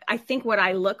 but I think what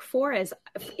I look for is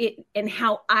it and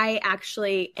how I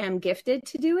actually am gifted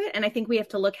to do it. And I think we have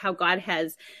to look how God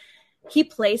he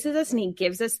places us and he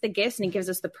gives us the gifts and he gives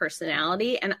us the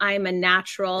personality. And I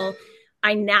naturally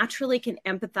can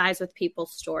empathize with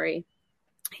people's story.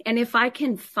 And if I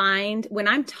can find when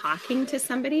I'm talking to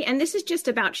somebody, and this is just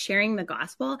about sharing the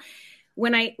gospel,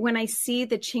 when I see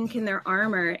the chink in their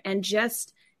armor and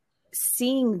just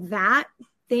seeing that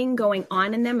thing going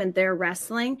on in them and they're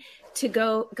wrestling, to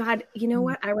go, God, you know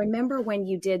what? I remember when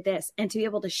you did this, and to be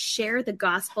able to share the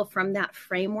gospel from that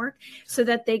framework so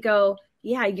that they go,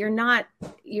 yeah, you're not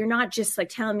just like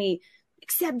telling me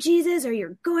accept Jesus or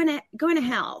you're going to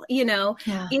hell.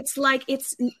 Yeah. It's like,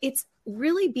 it's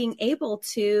really being able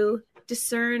to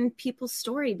discern people's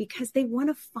story because they want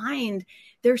to find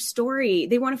their story.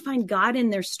 They want to find God in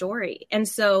their story. And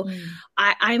so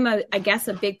I'm I guess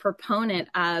a big proponent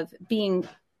of being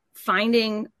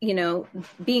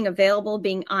available,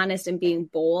 being honest, and being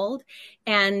bold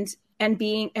and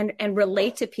being and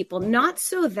relate to people, not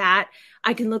so that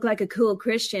I can look like a cool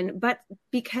Christian, but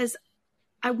because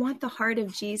I want the heart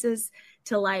of Jesus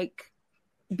to like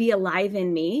be alive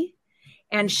in me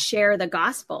and share the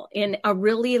gospel in a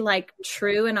really like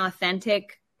true and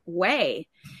authentic way.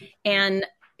 And,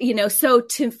 so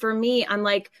for me, I'm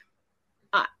like,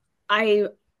 I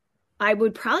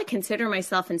would probably consider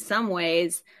myself in some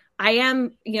ways, I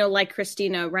am, like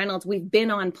Christina Reynolds, we've been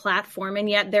on platform, and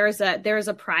yet there's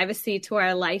a privacy to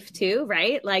our life too,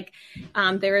 right? Like,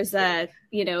 there is a,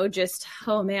 just,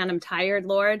 oh man, I'm tired,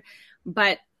 Lord.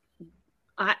 But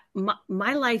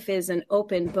my life is an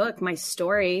open book, my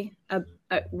story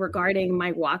regarding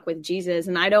my walk with Jesus.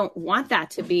 And I don't want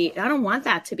that to be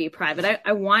private.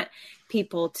 I want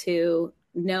people to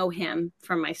know him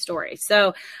from my story.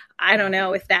 So I don't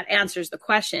know if that answers the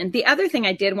question. The other thing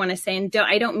I did want to say, and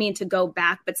I don't mean to go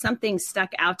back, but something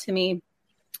stuck out to me,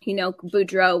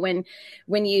 Boudreaux,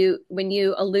 when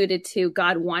you alluded to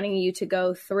God wanting you to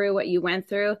go through what you went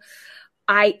through,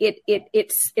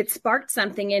 it sparked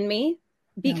something in me.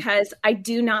 Because I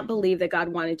do not believe that God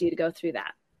wanted you to go through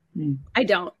that. I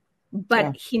don't.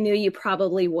 But he knew you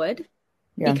probably would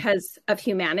because of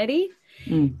humanity.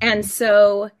 And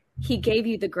so he gave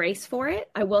you the grace for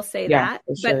it. I will say that.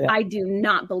 But I do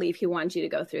not believe he wanted you to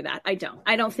go through that. I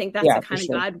don't think that's the kind of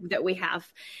God that we have.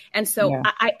 And so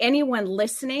anyone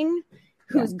listening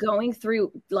who's going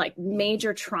through like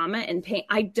major trauma and pain,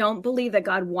 I don't believe that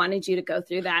God wanted you to go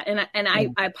through that. And I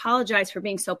apologize for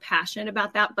being so passionate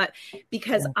about that, but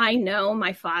because I know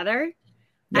my father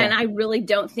and I really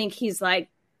don't think he's like,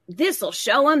 this will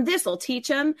show him, this will teach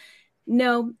him.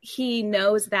 No, he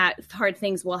knows that hard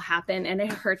things will happen and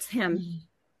it hurts him.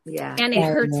 Yeah. And it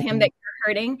hurts him that you're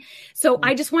hurting. So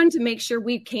I just wanted to make sure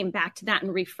we came back to that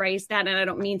and rephrase that. And I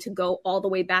don't mean to go all the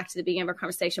way back to the beginning of our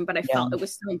conversation, but I felt it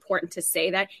was so important to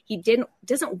say that he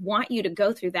doesn't want you to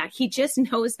go through that. He just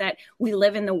knows that we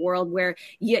live in the world where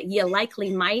you likely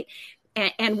might,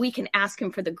 and we can ask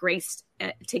him for the grace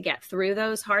to get through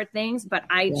those hard things. But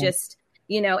I just,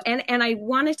 and I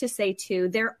wanted to say too,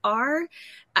 there are,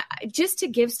 just to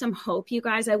give some hope, you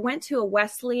guys, I went to a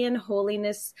Wesleyan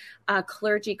Holiness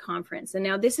clergy conference. And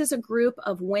now this is a group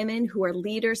of women who are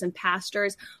leaders and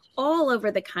pastors all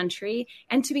over the country.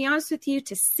 And to be honest with you,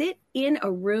 to sit in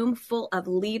a room full of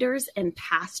leaders and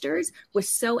pastors was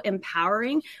so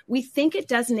empowering. We think it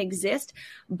doesn't exist,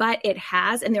 but it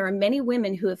has. And there are many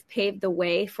women who have paved the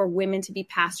way for women to be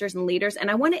pastors and leaders. And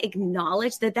I want to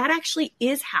acknowledge that actually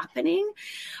is happening.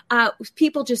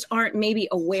 People just aren't maybe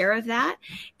aware of that.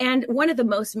 And one of the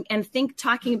most,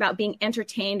 talking about being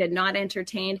entertained and not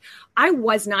entertained, I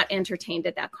was not entertained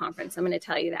at that conference. I'm going to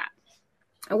tell you that.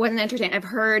 I wasn't entertained. I've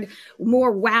heard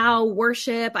more wow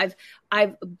worship.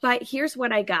 But here's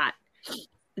what I got.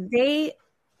 They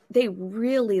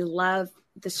really love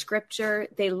the scripture.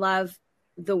 They love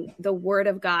the word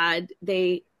of God.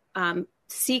 They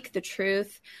seek the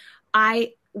truth.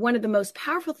 One of the most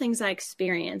powerful things I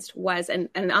experienced was, and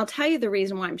I'll tell you the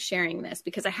reason why I'm sharing this,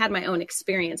 because I had my own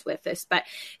experience with this, but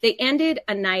they ended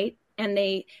a night and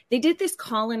they did this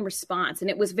call and response, and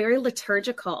it was very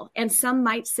liturgical. And some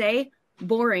might say,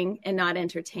 boring and not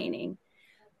entertaining.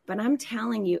 But I'm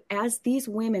telling you, as these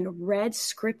women read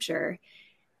scripture,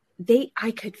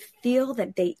 I could feel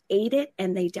that they ate it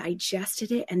and they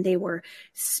digested it and they were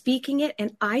speaking it.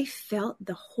 And I felt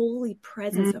the holy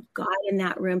presence of God in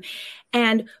that room.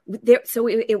 And so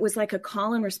it was like a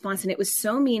call and response, and it was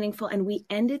so meaningful. And we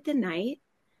ended the night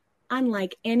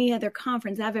unlike any other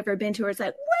conference I've ever been to, where it's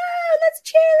like, whoa, let's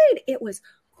cheerlead. It was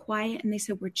quiet. And they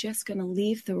said, we're just going to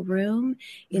leave the room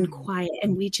in quiet.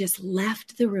 And we just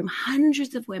left the room,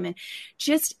 hundreds of women,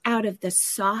 just out of the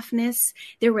softness.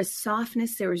 There was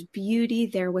softness, there was beauty,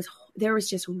 there was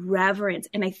just reverence.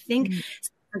 And I think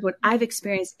what I've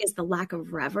experienced is the lack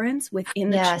of reverence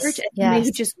within the church. And somebody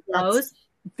who just goes.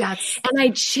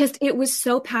 It was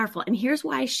so powerful. And here's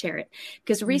why I share it.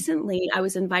 Because recently I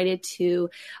was invited to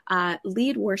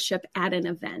lead worship at an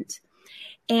event.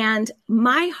 And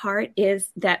my heart is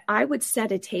that I would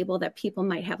set a table that people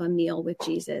might have a meal with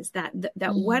Jesus, that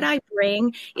what I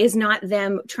bring is not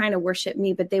them trying to worship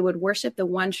me, but they would worship the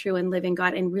one true and living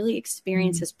God and really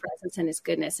experience his presence and his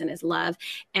goodness and his love.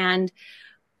 And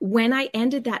when I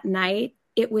ended that night,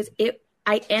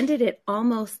 I ended it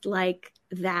almost like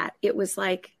that. It was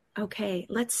like, okay,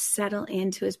 let's settle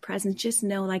into his presence. Just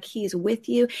know like he's with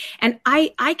you. And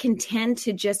I can tend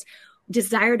to just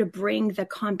desire to bring the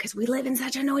calm because we live in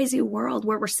such a noisy world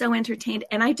where we're so entertained.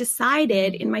 And I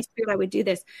decided in my spirit I would do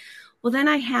this. Well, then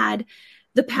I had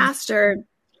the pastor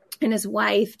and his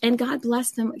wife, and God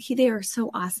bless them. They are so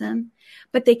awesome.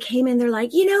 But they came in, they're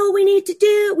like, we need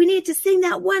to sing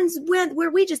that one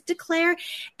where we just declare.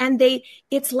 And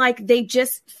it's like they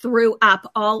just threw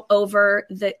up all over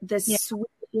the sweet,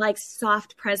 like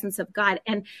soft presence of God.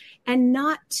 And I'm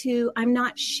not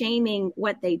shaming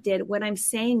what they did. What I'm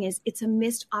saying is it's a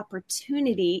missed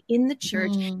opportunity in the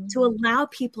church to allow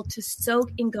people to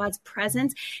soak in God's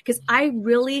presence. Because I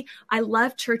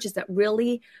love churches that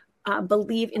really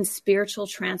believe in spiritual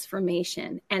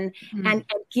transformation and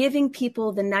giving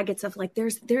people the nuggets of like,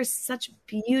 there's such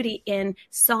beauty in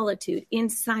solitude, in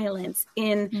silence,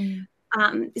 in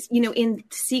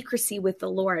secrecy with the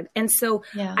Lord. And so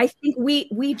I think we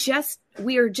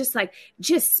are just like,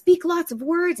 just speak lots of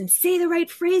words and say the right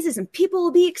phrases and people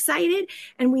will be excited.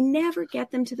 And we never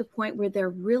get them to the point where they're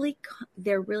really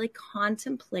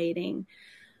contemplating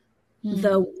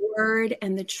the word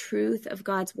and the truth of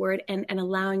God's word and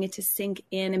allowing it to sink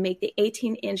in and make the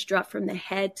 18-inch drop from the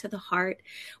head to the heart,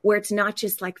 where it's not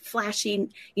just like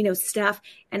flashing, stuff,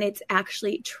 and it's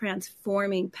actually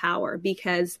transforming power.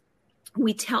 Because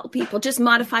we tell people just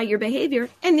modify your behavior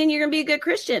and then you're going to be a good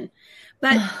Christian.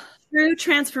 But true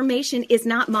transformation is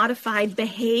not modified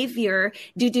behavior.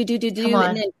 Do,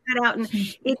 and then cut out. And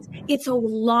it's a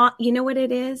long, you know what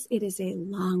it is? It is a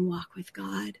long walk with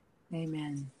God.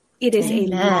 Amen. It is a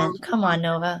long. Come on,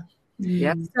 Nova.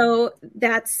 Yep. So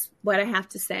that's what I have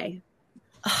to say.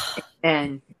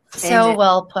 And so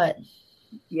well put.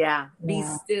 Yeah. Be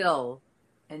still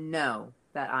and know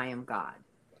that I am God.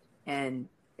 And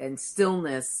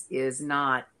stillness is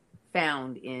not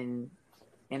found in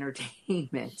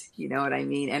entertainment. You know what I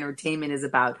mean? Entertainment is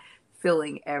about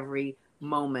filling every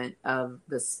moment of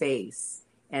the space.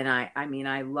 And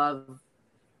I love,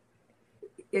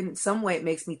 in some way, it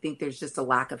makes me think there's just a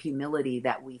lack of humility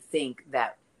that we think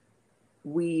that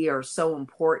we are so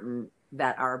important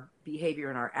that our behavior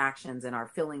and our actions and our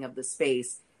filling of the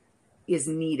space is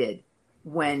needed,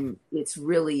 when it's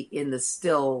really in the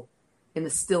stillness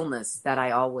that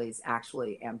I always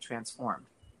actually am transformed.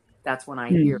 That's when I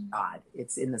hear God.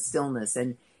 It's in the stillness.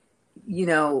 And,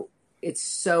 it's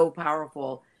so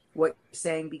powerful what you're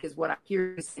saying, because what I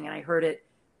hear you saying, and I heard it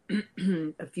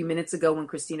a few minutes ago when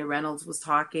Christina Reynolds was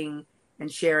talking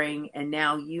and sharing, and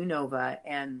now Nova,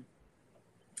 and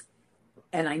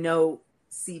I know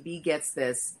CB gets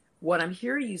this. What I'm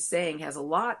hearing you saying has a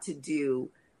lot to do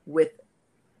with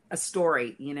a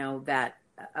story, that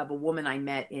of a woman I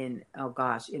met in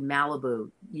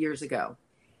Malibu years ago.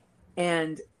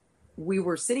 And we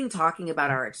were sitting talking about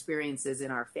our experiences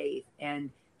in our faith.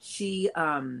 And she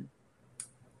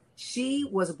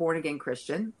was a born again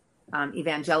Christian,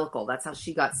 evangelical. That's how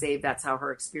she got saved. That's how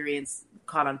her experience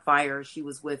caught on fire. She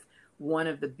was with one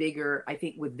of the bigger, I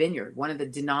think with Vineyard, one of the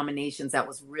denominations that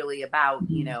was really about,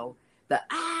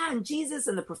 and Jesus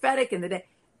and the prophetic and the day.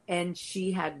 And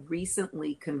she had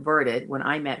recently converted, when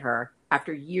I met her,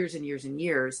 after years and years and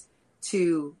years,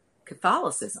 to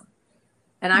Catholicism.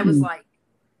 And I was like,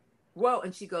 whoa.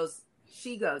 And she goes,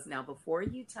 now, before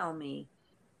you tell me,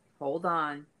 hold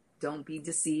on, don't be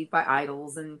deceived by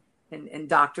idols and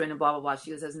doctrine and blah, blah, blah.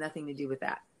 She goes, has nothing to do with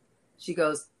that. She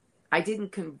goes, I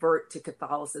didn't convert to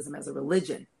Catholicism as a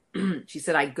religion. She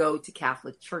said, I go to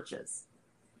Catholic churches.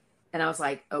 And I was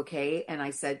like, okay. And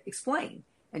I said, explain.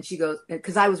 And she goes,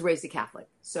 because I was raised a Catholic.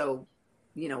 So,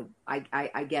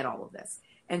 I get all of this.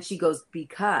 And she goes,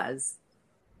 because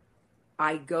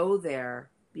I go there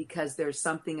because there's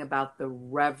something about the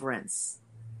reverence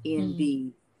in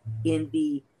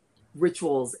the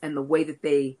rituals and the way that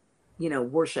they,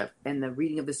 worship, and the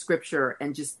reading of the scripture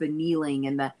and just the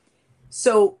kneeling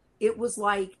so it was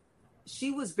like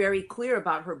she was very clear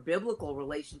about her biblical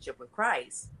relationship with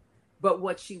Christ. But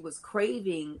what she was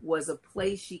craving was a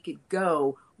place she could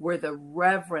go where the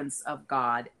reverence of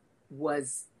God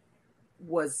was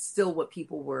still what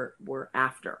people were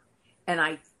after. And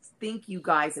I think you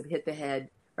guys have hit the head,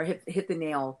 or hit the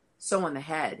nail so on the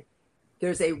head.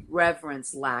 There's a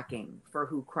reverence lacking for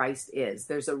who Christ is.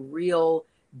 There's a real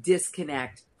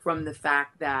disconnect from the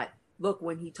fact that, look,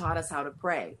 when he taught us how to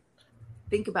pray,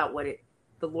 think about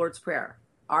the Lord's Prayer.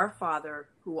 Our Father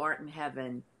who art in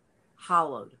heaven,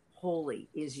 hallowed, holy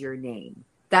is your name.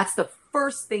 That's the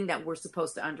first thing that we're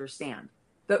supposed to understand.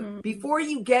 Before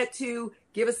you get to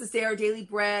give us this day our daily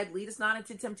bread, lead us not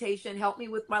into temptation, help me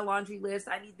with my laundry list,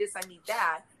 I need this, I need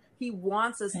that. He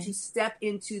wants us to step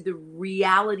into the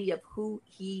reality of who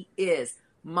he is.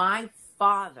 My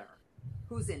Father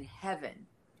who's in heaven,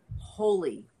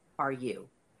 holy are you.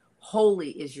 Holy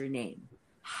is your name.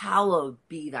 Hallowed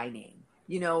be thy name.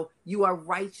 You are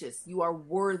righteous. You are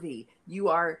worthy. You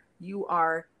are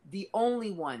the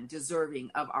only one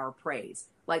deserving of our praise.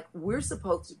 Like, we're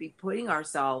supposed to be putting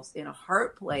ourselves in a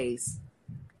heart place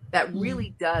that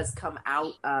really does come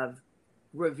out of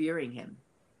revering him.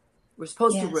 We're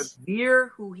supposed to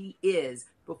revere who he is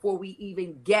before we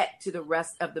even get to the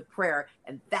rest of the prayer.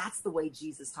 And that's the way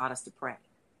Jesus taught us to pray.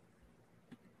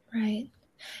 Right.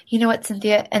 You know what,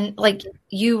 Cynthia? And like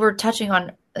you were touching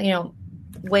on,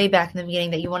 way back in the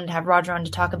beginning that you wanted to have Roger on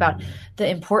to talk about the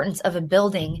importance of a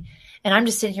building. And I'm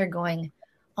just sitting here going,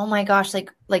 oh my gosh,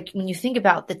 like when you think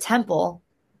about the temple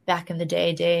back in the day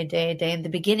in the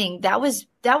beginning, that was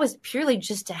purely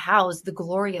just to house the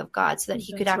glory of God so that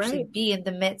he could actually be in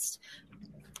the midst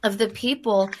of the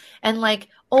people. And like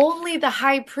only the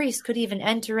high priest could even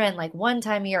enter in like one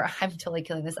time a year. I'm totally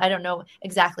killing this. I don't know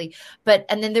exactly.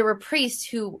 And then there were priests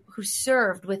who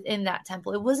served within that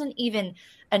temple. It wasn't even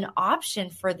an option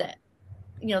for the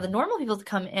normal people to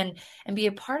come in and be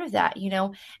a part of that,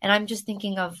 and I'm just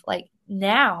thinking of like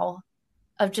now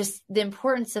of just the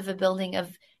importance of a building,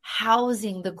 of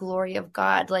housing the glory of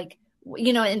God, like,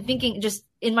 and thinking just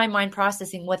in my mind,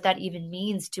 processing what that even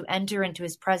means to enter into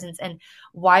his presence and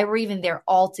why we're even there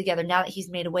all together now that he's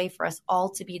made a way for us all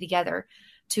to be together,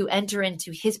 to enter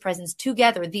into his presence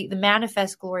together, the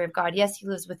manifest glory of God. Yes, he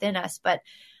lives within us, but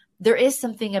there is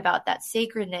something about that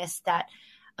sacredness that,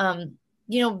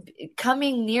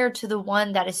 coming near to the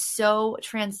one that is so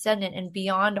transcendent and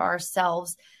beyond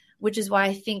ourselves, which is why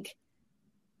I think,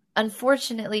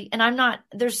 unfortunately, and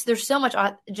there's so much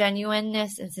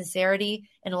genuineness and sincerity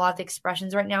in a lot of the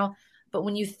expressions right now. But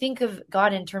when you think of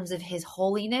God in terms of his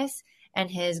holiness and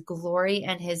his glory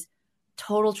and his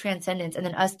total transcendence, and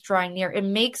then us drawing near, it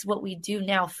makes what we do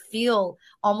now feel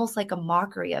almost like a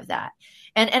mockery of that.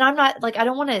 And I'm not like, I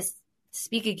don't want to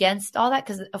speak against all that,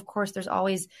 because of course there's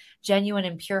always genuine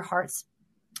and pure hearts.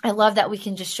 I love that we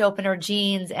can just show up in our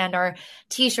jeans and our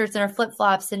t-shirts and our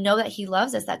flip-flops and know that he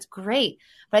loves us. That's great.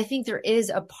 But I think there is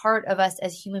a part of us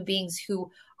as human beings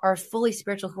who are fully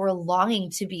spiritual, who are longing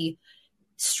to be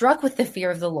struck with the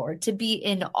fear of the Lord, to be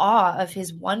in awe of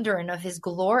his wonder and of his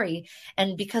glory.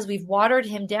 And because we've watered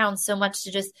him down so much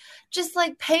to just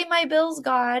like, pay my bills,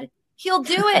 God, he'll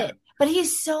do it. But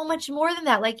he's so much more than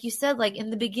that. Like you said, like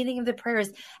in the beginning of the prayers,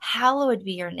 hallowed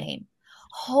be your name.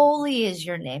 Holy is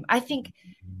your name. I think,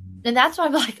 and that's why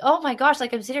I'm like, oh my gosh,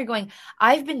 like I'm sitting here going,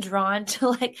 I've been drawn to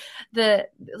like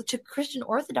to Christian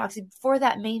orthodoxy for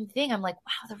that main thing. I'm like,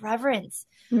 wow, the reverence.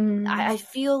 I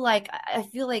feel like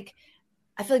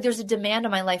there's a demand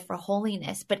on my life for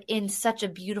holiness, but in such a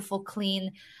beautiful,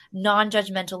 clean,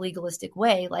 non-judgmental, legalistic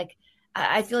way. Like,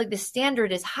 I feel like the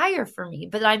standard is higher for me,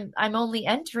 but I'm only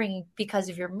entering because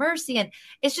of your mercy. And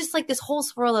it's just like this whole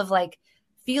swirl of like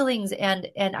feelings and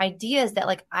ideas that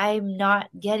like I'm not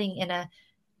getting in a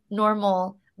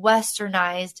normal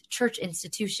westernized church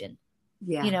institution.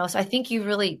 Yeah. So I think you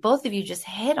really, both of you just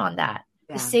hit on that.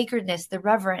 Yeah. The sacredness, the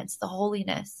reverence, the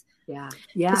holiness. Yeah.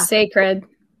 The sacred.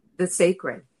 The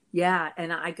sacred. Yeah.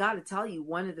 And I got to tell you,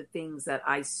 one of the things that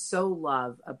I so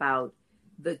love about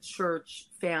the church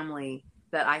family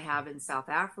that I have in South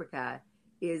Africa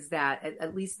is that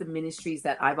at least the ministries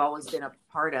that I've always been a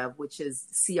part of, which is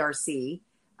CRC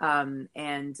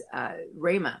and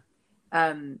Rhema,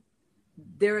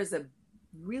 there is a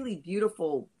really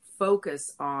beautiful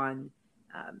focus on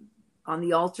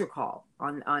the altar call,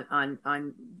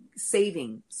 on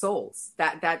saving souls.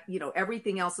 That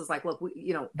everything else is like, look,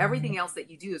 everything else that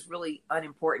you do is really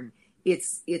unimportant.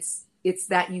 It's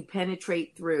that you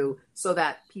penetrate through so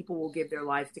that people will give their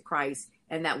life to Christ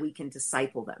and that we can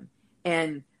disciple them.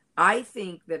 And I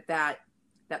think that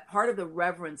part of the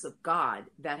reverence of God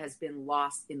that has been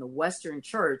lost in the Western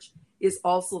church is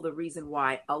also the reason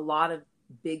why a lot of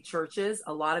big churches,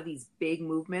 a lot of these big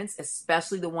movements,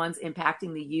 especially the ones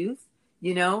impacting the youth,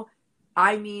 you know,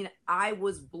 I mean, I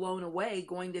was blown away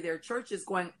going to their churches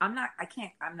going, I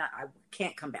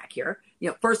can't come back here. You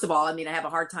know, first of all, I mean, I have a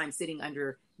hard time sitting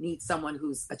underneath someone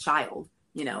who's a child,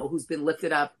 you know, who's been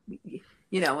lifted up,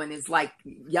 you know, and is like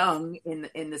young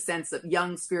in the sense of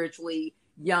young spiritually,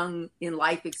 young in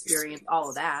life experience, all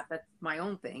of that. That's my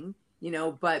own thing, you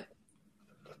know, but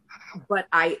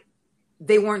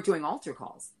they weren't doing altar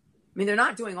calls. I mean, they're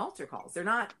not doing altar calls. They're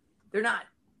not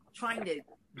trying to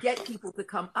get people to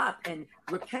come up and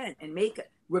repent and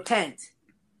repent.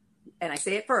 And I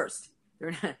say it first.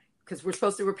 They're not, because we're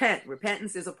supposed to repent.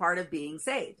 Repentance is a part of being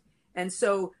saved. And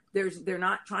so they're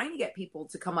not trying to get people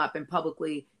to come up and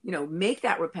publicly, you know, make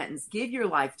that repentance, give your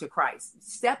life to Christ,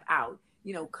 step out,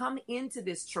 you know, come into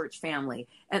this church family.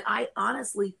 And I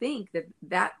honestly think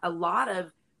that a lot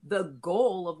of the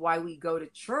goal of why we go to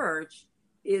church,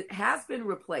 it has been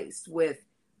replaced with,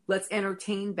 let's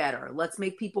entertain better. Let's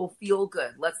make people feel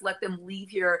good. Let's let them leave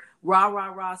here, rah, rah,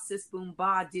 rah, sis, boom,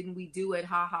 bah, didn't we do it?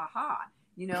 Ha, ha, ha.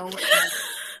 You know,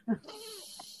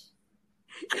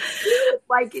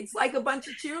 it's like a bunch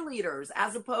of cheerleaders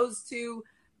as opposed to,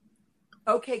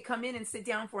 okay, come in and sit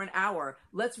down for an hour.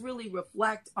 Let's really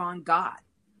reflect on God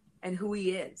and who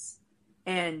he is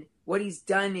and what he's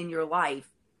done in your life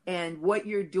and what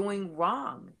you're doing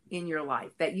wrong in your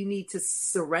life that you need to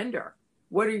surrender.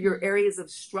 What are your areas of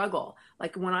struggle?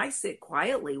 Like when I sit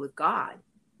quietly with God,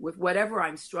 with whatever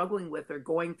I'm struggling with or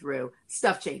going through,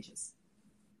 stuff changes.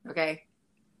 Okay?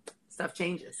 Stuff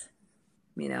changes,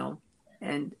 you know?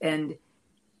 And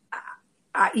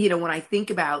I, you know, when I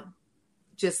think about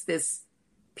just this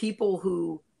people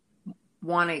who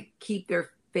want to keep their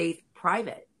faith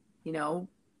private, you know,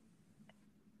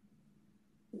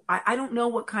 I don't know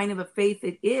what kind of a faith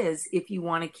it is if you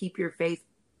want to keep your faith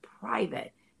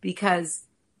private. Because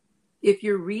if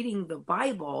you're reading the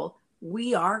Bible,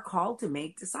 we are called to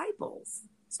make disciples.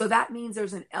 So that means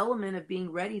there's an element of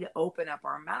being ready to open up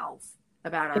our mouth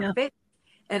about our faith.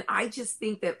 And I just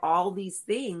think that all these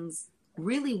things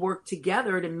really work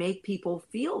together to make people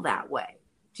feel that way.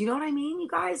 Do you know what I mean, you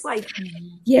guys? Like,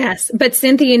 yes. But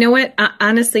Cynthia, you know what?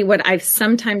 Honestly, what I've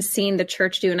sometimes seen the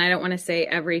church do, and I don't want to say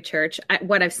every church,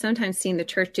 what I've sometimes seen the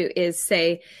church do is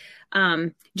say,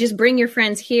 just bring your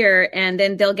friends here and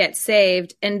then they'll get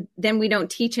saved. And then we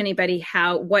don't teach anybody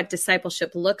what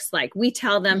discipleship looks like. We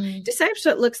tell them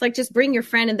discipleship looks like just bring your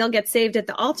friend and they'll get saved at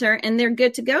the altar and they're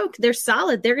good to go. They're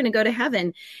solid. They're going to go to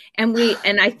heaven.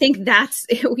 And I think that's,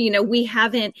 you know, we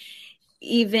haven't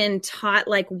even taught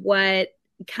like what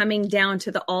coming down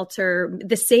to the altar,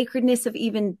 the sacredness of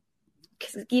even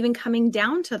coming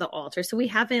down to the altar. So we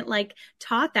haven't like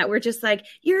taught that. We're just like,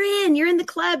 you're in the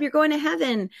club, you're going to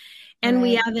heaven. And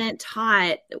we haven't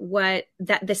taught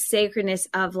the sacredness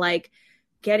of like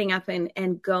getting up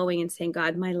and going and saying,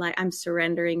 God, my life, I'm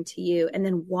surrendering to you. And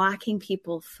then walking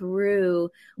people through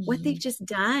what they've just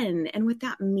done and what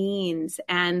that means.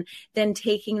 And then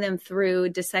taking them through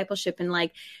discipleship and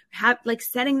like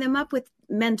setting them up with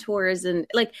mentors and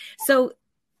like, so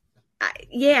I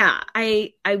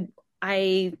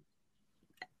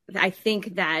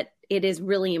think that it is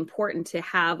really important to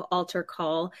have altar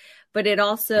call, but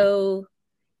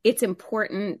it's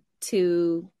important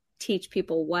to teach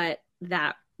people what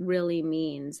that really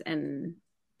means and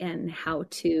how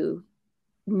to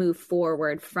move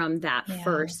forward from that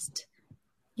first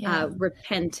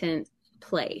repentant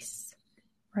place.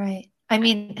 Right. I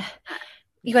mean,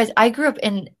 you guys, I grew up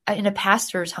in a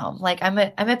pastor's home. Like I'm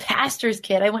a pastor's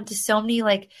kid. I went to so many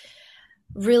like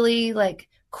really like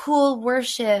cool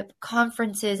worship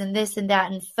conferences and this and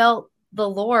that and felt the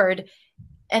Lord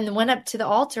and went up to the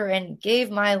altar and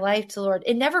gave my life to the Lord.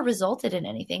 It never resulted in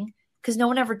anything because no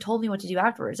one ever told me what to do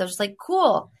afterwards. I was just like,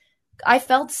 cool. I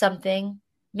felt something.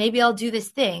 Maybe I'll do this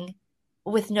thing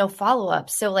with no follow-up.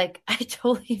 So like, I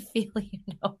totally feel, you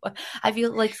know, I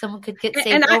feel like someone could get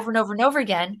saved over and over and over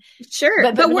again.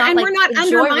 Sure. But we're not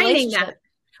undermining that.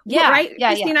 Yeah. Right. Yeah.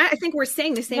 Christine, I think we're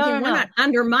saying the same thing. We're not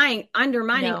undermining.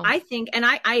 I think, and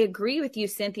I agree with you,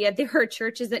 Cynthia, there are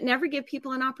churches that never give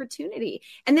people an opportunity.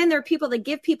 And then there are people that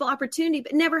give people opportunity,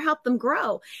 but never help them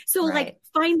grow. So like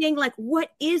finding like, what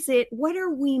is it? What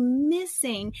are we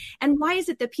missing? And why is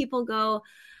it that people go,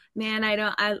 man,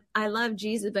 I love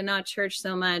Jesus, but not church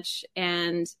so much.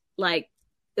 And like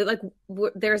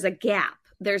there's a gap.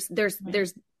 There's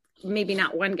maybe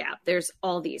not one gap. There's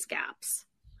all these gaps.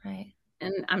 Right.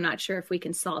 And I'm not sure if we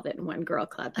can solve it in one girl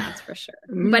club. That's for sure.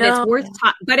 But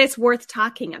it's worth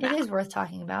talking about. It is worth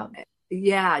talking about.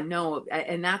 Yeah, no.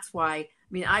 And that's why, I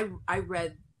mean, I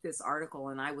read this article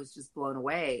and I was just blown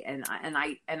away. And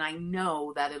I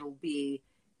know that it'll be,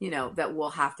 that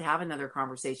we'll have to have another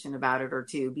conversation about it or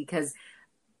two, because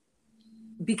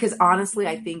honestly,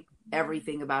 I think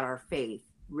everything about our faith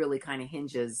really kind of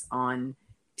hinges on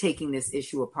taking this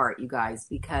issue apart, you guys,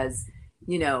 because,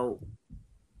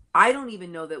 I don't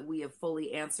even know that we have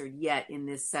fully answered yet in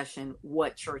this session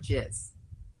what church is.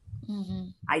 Mm-hmm.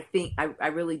 I think I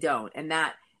really don't. And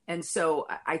so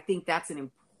I think that's an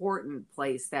important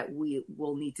place that we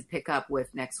will need to pick up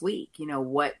with next week.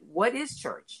 What is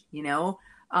church,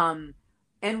 and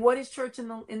what is church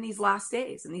in these last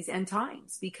days, in these end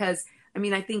times? Because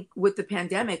I think with the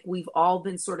pandemic, we've all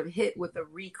been sort of hit with a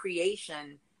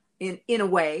recreation in a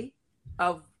way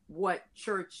of what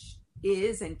church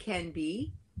is and can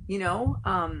be.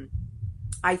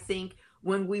 I think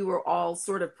when we were all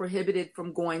sort of prohibited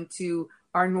from going to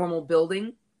our normal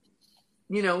building,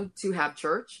 to have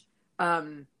church,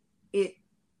 look,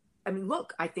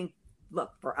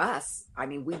 for us,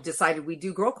 we decided we'd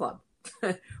do Grow Club.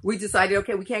 We decided,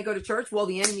 okay, we can't go to church. Well,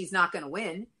 the enemy's not going to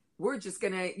win. We're just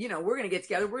going to, we're going to get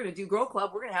together. We're going to do Grow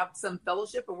Club. We're going to have some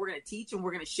fellowship, and we're going to teach, and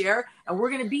we're going to share, and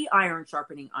we're going to be iron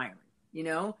sharpening iron,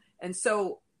 And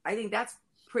so I think that's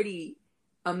pretty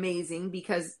amazing,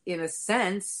 because in a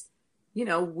sense,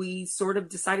 we sort of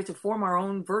decided to form our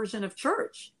own version of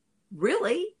church,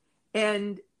 really.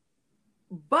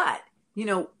 But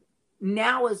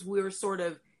now as we're sort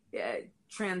of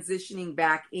transitioning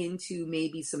back into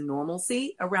maybe some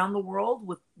normalcy around the world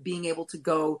with being able to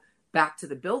go back to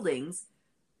the buildings,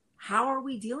 how are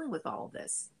we dealing with all of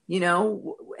this?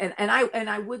 And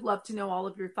I would love to know all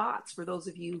of your thoughts for those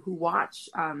of you who watch,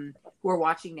 who are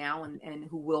watching now and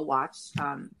who will watch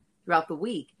throughout the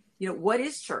week. What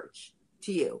is church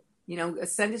to you?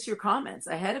 Send us your comments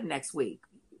ahead of next week.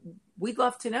 We'd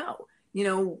love to know,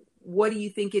 what do you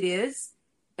think it is?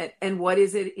 And what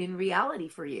is it in reality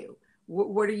for you?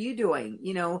 What are you doing?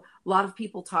 A lot of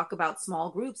people talk about small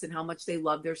groups and how much they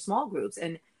love their small groups.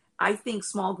 And I think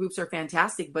small groups are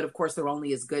fantastic, but of course they're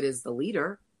only as good as the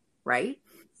leader, right?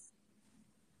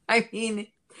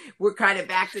 We're kind of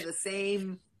back to the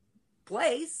same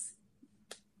place,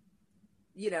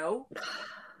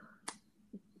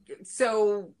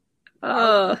 So,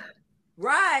 right.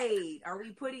 Are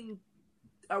we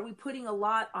putting a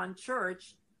lot on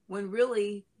church when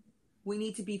really we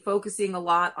need to be focusing a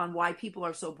lot on why people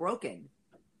are so broken?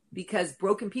 Because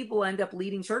broken people end up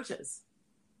leading churches.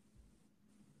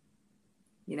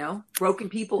 Broken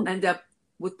people end up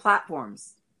with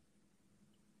platforms.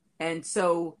 And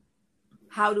so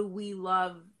how do we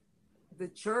love the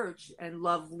church and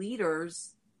love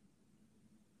leaders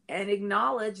and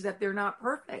acknowledge that they're not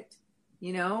perfect?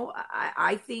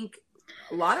 I think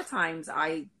a lot of times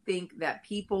I think that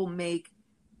people make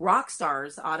rock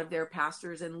stars out of their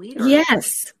pastors and leaders.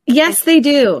 Yes, they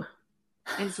do.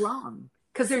 And it's wrong,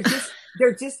 because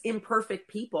they're just imperfect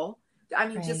people.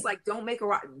 Right. Just like do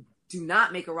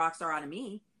not make a rock star out of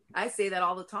me. I say that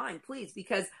all the time, please,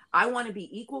 because I want to be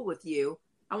equal with you.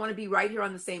 I want to be right here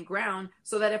on the same ground,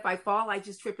 so that if I fall, I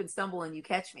just trip and stumble and you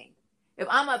catch me. If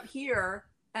I'm up here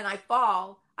and I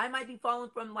fall, I might be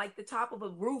falling from like the top of a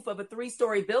roof of a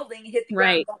 3-story building, hit the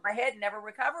ground, bump my head, and never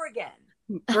recover again.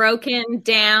 Broken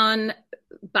down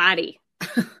body.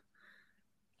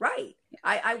 Right.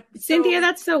 Cynthia,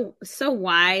 that's so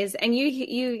wise. And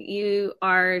you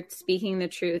are speaking the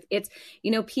truth. It's,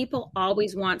 people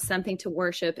always want something to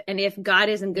worship. And if God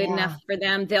isn't good enough for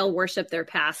them, they'll worship their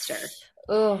pastor.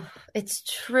 Oh, it's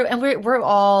true. And we're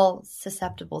all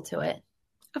susceptible to it.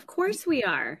 Of course we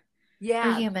are. Yeah.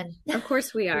 We're human. Of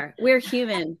course we are. We're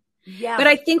human. Yeah. But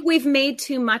I think we've made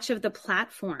too much of the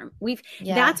platform.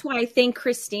 That's why I think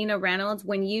Christina Reynolds,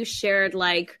 when you shared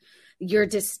like your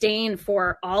disdain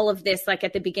for all of this, like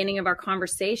at the beginning of our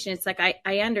conversation, it's like,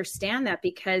 I understand that,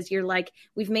 because you're like,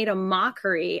 we've made a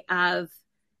mockery of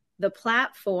the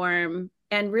platform,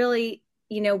 and really,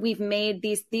 we've made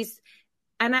these,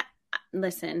 and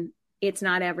listen, it's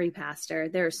not every pastor.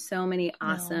 There's so many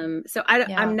awesome. No. So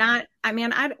I'm not,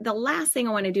 the last thing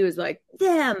I want to do is like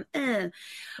them.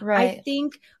 Right. I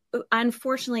think,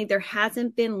 unfortunately, there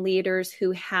hasn't been leaders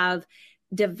who have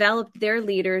developed their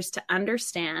leaders to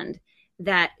understand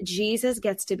that Jesus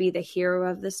gets to be the hero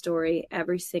of the story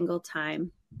every single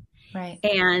time. Right.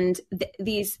 And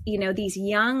these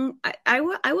young, I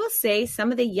will say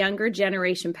some of the younger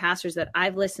generation pastors that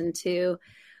I've listened to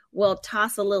will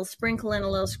toss sprinkle in a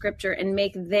little scripture and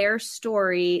make their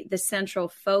story the central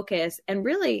focus, and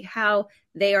really how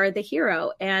they are the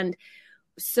hero. And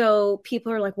so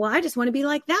people are like, well, I just want to be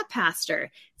like that pastor.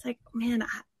 It's like, man,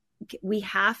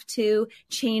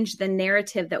 change the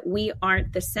narrative that we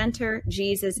aren't the center,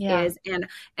 Jesus is.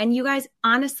 And you guys,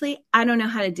 honestly, I don't know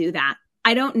how to do that.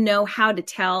 I don't know how to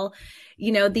tell,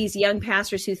 these young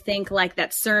pastors who think like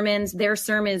that their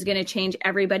sermon is going to change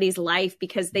everybody's life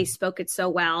because they spoke it so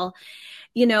well.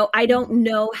 I don't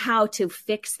know how to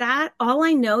fix that. All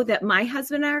I know that my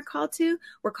husband and I are called to,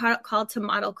 we're called to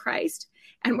model Christ,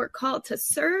 and we're called to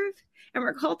serve, and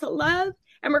we're called to love,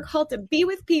 and we're called to be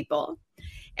with people.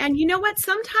 And you know what?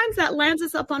 Sometimes that lands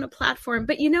us up on a platform,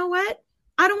 but you know what?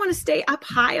 I don't want to stay up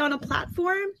high on a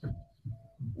platform.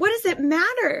 What does it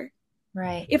matter?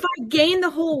 Right. If I gain the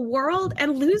whole world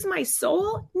and lose my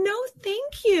soul, no,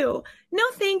 thank you. No,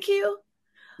 thank you.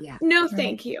 Yeah. No,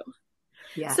 thank you.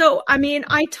 Yeah. So,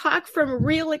 I talk from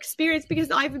real experience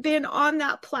because I've been on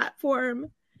that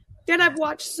platform and I've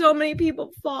watched so many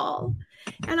people fall.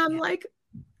 And I'm like,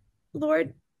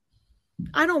 Lord,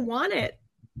 I don't want it.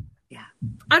 Yeah.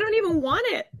 I don't even want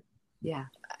it. Yeah.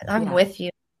 I'm with you.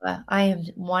 I am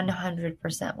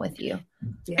 100% with you.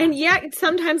 Yeah. And yet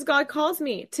sometimes God calls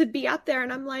me to be up there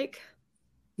and I'm like,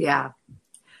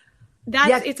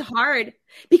 it's hard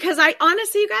because I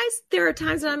honestly, you guys, there are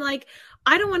times that I'm like,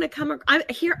 I don't want to come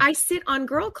here. I sit on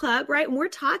Girl Club, right? And we're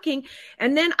talking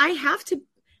and then I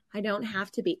don't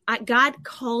have to be. God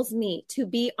calls me to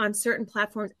be on certain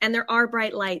platforms and there are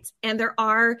bright lights and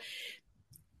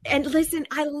and listen,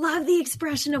 I love the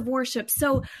expression of worship.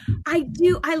 So I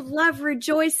love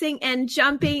rejoicing and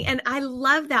jumping and I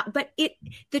love that. But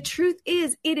the truth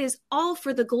is, it is all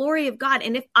for the glory of God.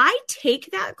 And if I take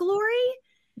that glory,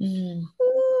 do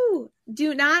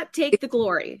not take the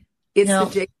glory.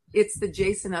 It's the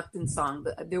Jason Upton song.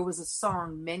 There was a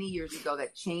song many years ago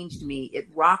that changed me. It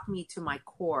rocked me to my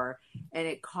core and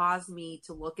it caused me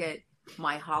to look at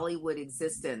my Hollywood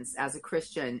existence as a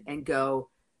Christian and go,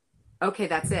 okay,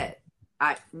 that's it.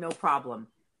 No problem.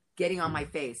 Getting on my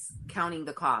face, counting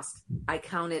the cost. I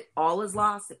count it all as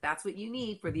loss if that's what you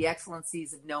need for the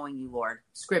excellencies of knowing you, Lord.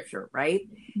 Scripture, right?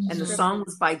 Mm-hmm. And the song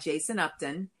was by Jason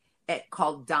Upton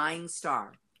called Dying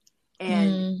Star.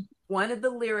 And one of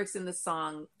the lyrics in the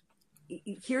song,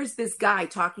 here's this guy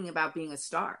talking about being a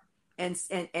star. And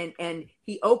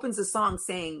he opens the song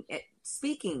saying,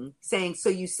 so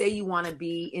you say you want to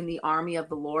be in the army of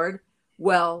the Lord?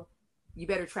 Well, you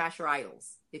better trash your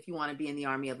idols if you want to be in the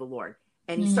army of the Lord.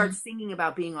 And he starts singing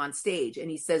about being on stage.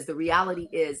 And he says, the reality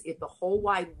is if the whole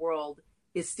wide world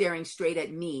is staring straight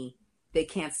at me, they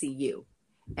can't see you.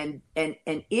 And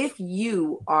if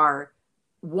you are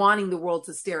wanting the world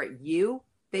to stare at you,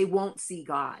 they won't see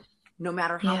God, no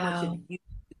matter how much of you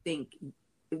think,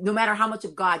 no matter how much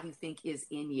of God you think is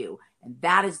in you. And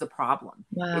that is the problem.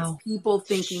 Wow. It's people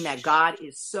thinking that God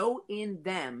is so in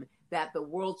them that the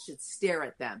world should stare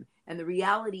at them. And the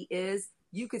reality is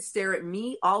you could stare at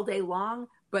me all day long,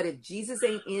 but if Jesus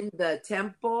ain't in the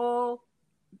temple,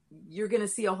 you're going to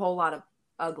see a whole lot of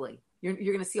ugly. You're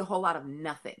going to see a whole lot of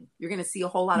nothing. You're going to see a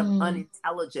whole lot of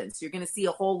unintelligence. You're going to see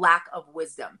a whole lack of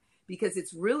wisdom because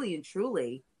it's really and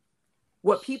truly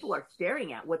what people are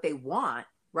staring at, what they want,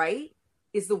 right,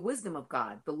 is the wisdom of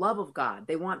God, the love of God.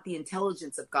 They want the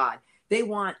intelligence of God. They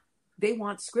want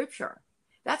scripture.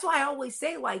 That's why I always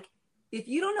say, like, if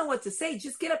you don't know what to say,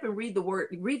 just get up and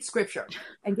read scripture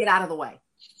and get out of the way.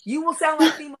 You will sound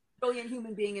like the most brilliant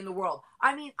human being in the world.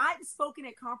 I mean, I've spoken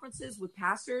at conferences with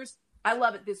pastors. I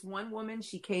love it. This one woman,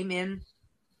 she came in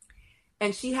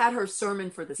and she had her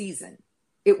sermon for the season.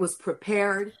 It was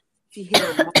prepared. She hit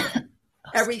her mark.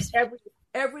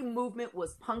 Every movement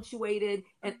was punctuated.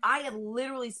 And I have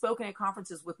literally spoken at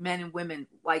conferences with men and women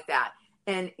like that.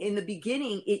 And in the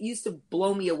beginning, it used to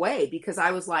blow me away because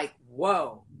I was like,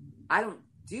 whoa, I don't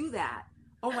do that.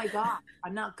 Oh my gosh,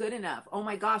 I'm not good enough. Oh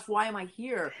my gosh, why am I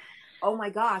here? Oh my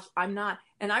gosh, I'm not.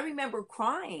 And I remember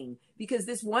crying because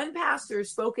this one pastor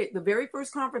spoke at the very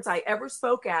first conference I ever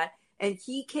spoke at. And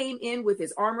he came in with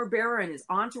his armor bearer and his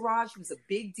entourage. He was a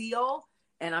big deal.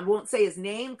 And I won't say his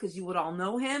name because you would all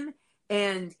know him.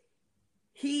 And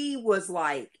he was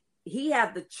like, he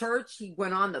had the church. He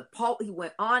went on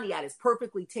he had his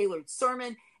perfectly tailored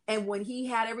sermon. And when he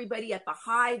had everybody at the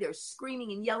high, they're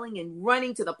screaming and yelling and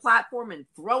running to the platform and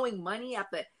throwing money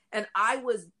and I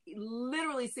was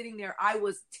literally sitting there. I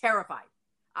was terrified.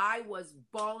 I was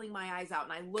bawling my eyes out.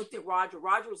 And I looked at Roger.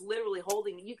 Roger was literally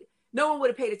holding me. No one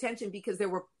would have paid attention because there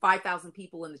were 5,000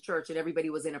 people in the church and everybody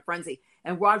was in a frenzy.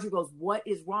 And Roger goes, what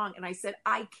is wrong? And I said,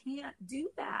 I can't do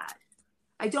that.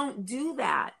 I don't do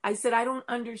that. I said, I don't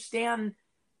understand.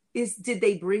 Did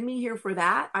they bring me here for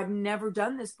that? I've never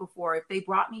done this before. If they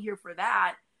brought me here for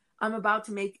that, I'm about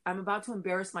to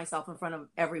embarrass myself in front of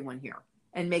everyone here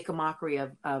and make a mockery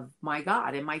of my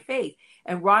God and my faith.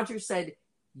 And Roger said,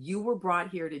 You were brought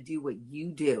here to do what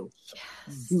you do.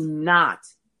 Yes.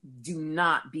 Do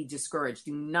not be discouraged.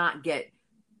 Do not get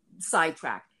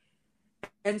sidetracked.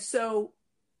 And so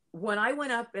when I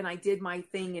went up and I did my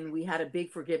thing and we had a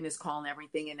big forgiveness call and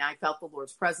everything, and I felt the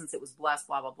Lord's presence, it was blessed,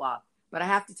 blah, blah, blah. But I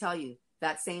have to tell you,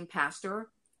 that same pastor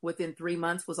within 3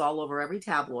 months was all over every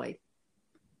tabloid,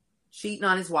 cheating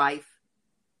on his wife,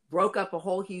 broke up a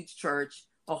whole huge church,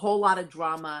 a whole lot of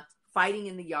drama, fighting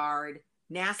in the yard,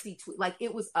 nasty, like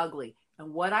it was ugly.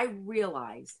 And what I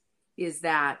realized is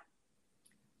that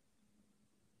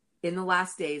in the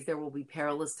last days, there will be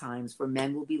perilous times where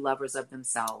men will be lovers of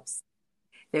themselves.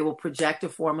 They will project a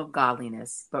form of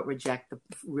godliness, but reject the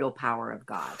real power of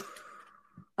God.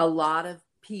 A lot of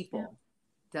people,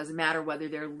 doesn't matter whether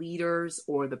they're leaders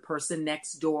or the person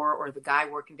next door or the guy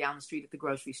working down the street at the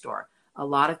grocery store, a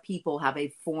lot of people have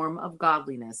a form of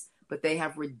godliness, but they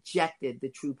have rejected the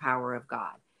true power of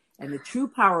God. And the true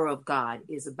power of God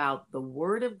is about the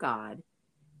word of God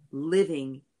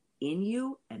living in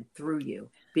you and through you,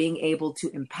 being able to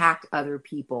impact other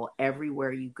people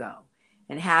everywhere you go,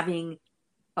 and having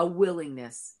a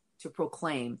willingness to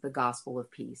proclaim the gospel of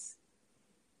peace.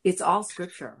 It's all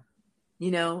scripture,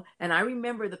 and I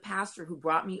remember the pastor who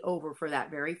brought me over for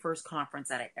that very first conference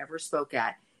that I ever spoke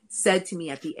at said to me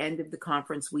at the end of the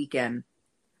conference weekend,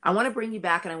 I want to bring you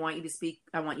back and I want you to speak.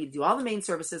 I want you to do all the main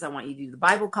services. I want you to do the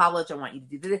Bible college. I want you to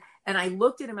do this. And I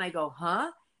looked at him and I go,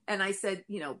 huh? And I said,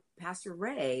 Pastor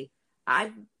Ray,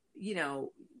 I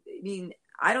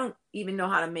don't even know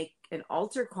how to make an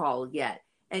altar call yet.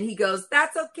 And he goes,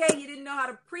 that's okay. You didn't know how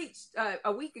to preach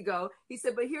a week ago. He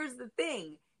said, but here's the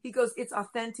thing. He goes, it's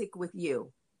authentic with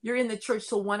you. You're in the church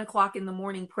till 1 o'clock in the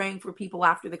morning praying for people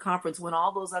after the conference when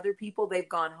all those other people, they've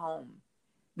gone home.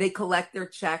 They collect their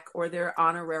check or their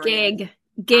honorary.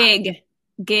 Gig.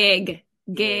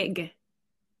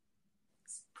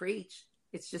 Preach.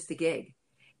 It's just a gig.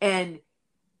 And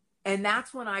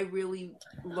that's when I really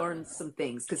learned some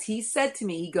things, because he said to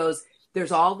me, he goes,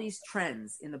 there's all these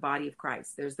trends in the body of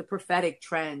Christ. There's the prophetic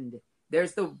trend.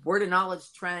 There's the word of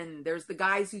knowledge trend. There's the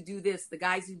guys who do this, the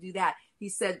guys who do that. He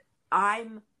said,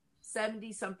 I'm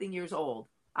 70 something years old.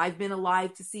 I've been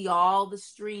alive to see all the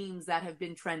streams that have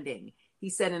been trending. He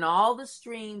said, and all the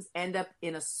streams end up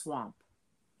in a swamp.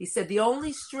 He said, the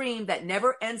only stream that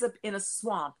never ends up in a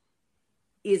swamp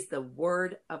is the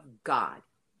word of God.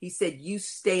 He said, you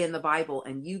stay in the Bible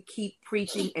and you keep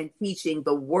preaching and teaching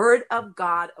the word of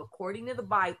God according to the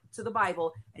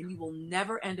Bible, and you will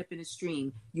never end up in a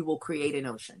stream. You will create an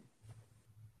ocean.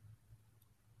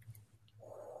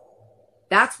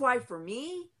 That's why for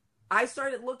me, I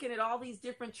started looking at all these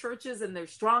different churches and they're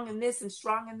strong in this and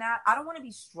strong in that. I don't want to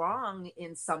be strong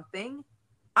in something.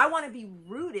 I want to be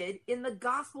rooted in the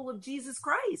gospel of Jesus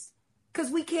Christ,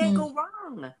 because we can't go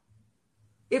wrong.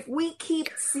 If we keep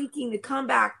seeking to come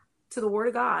back to the word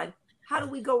of God, how do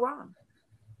we go wrong?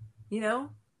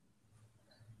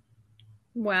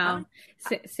 Wow.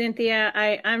 Cynthia,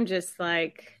 I'm just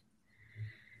like,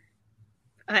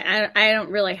 I don't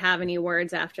really have any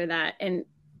words after that. And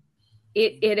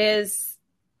it is,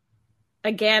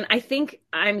 again, I think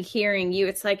I'm hearing you.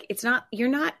 It's like, you're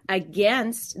not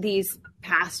against these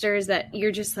pastors, that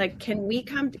you're just like, can we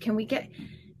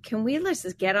let's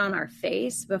just get on our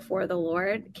face before the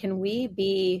Lord? Can we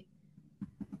be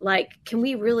like, can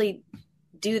we really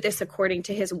do this according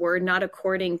to his word, not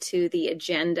according to the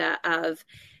agenda of,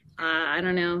 I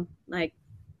don't know, like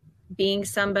being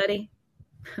somebody?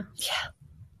 Yeah.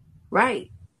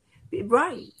 Right.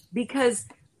 Because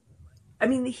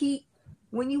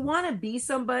when you want to be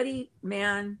somebody,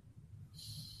 man,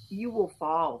 you will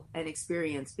fall and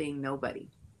experience being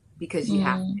nobody, because you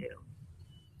have to.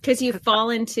 Because you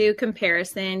fall into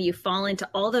comparison, you fall into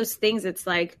all those things. It's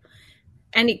like,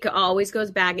 and it always goes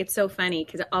back. It's so funny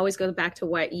because it always goes back to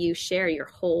what you share, your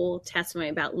whole testimony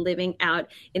about living out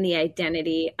in the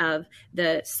identity of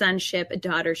the sonship,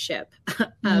 daughtership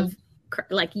of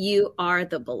like, you are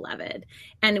the beloved.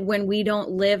 And when we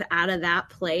don't live out of that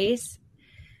place,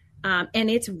 and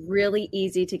it's really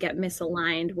easy to get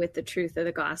misaligned with the truth of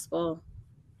the gospel.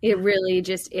 It really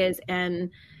just is. And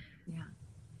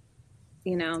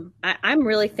I'm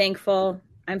really thankful.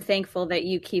 I'm thankful that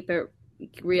you keep it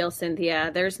real,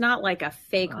 Cynthia. There's not like a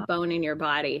fake bone in your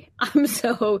body. I'm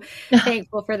so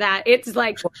thankful for that. It's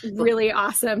like really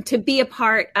awesome to be a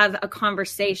part of a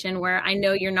conversation where I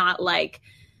know you're not like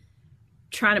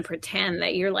trying to pretend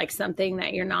that you're like something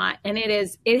that you're not. And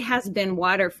it has been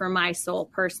water for my soul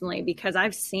personally, because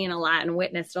I've seen a lot and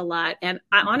witnessed a lot. And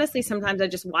I honestly, sometimes I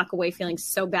just walk away feeling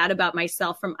so bad about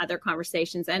myself from other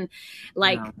conversations. And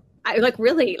like, I like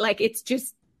really like, it's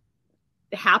just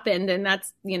happened. And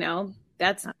that's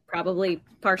that's probably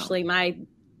partially my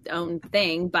own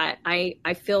thing, but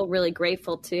I feel really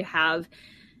grateful to have,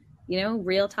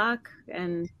 real talk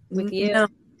and with you.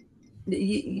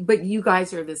 But you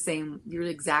guys are the same. You're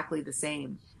exactly the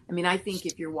same. I mean, I think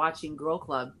if you're watching Girl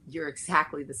Club, you're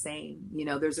exactly the same.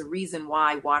 There's a reason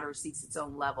why water seeks its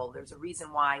own level. There's a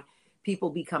reason why people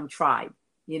become tribe,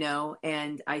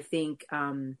 and I think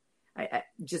I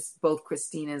just both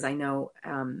Christinas I know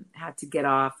had to get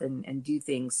off and do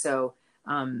things. So,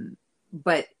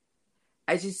 but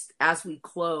I just, as we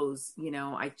close,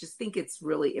 I just think it's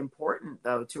really important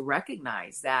though to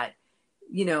recognize that,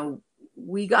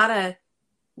 we gotta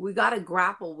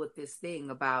grapple with this thing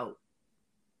about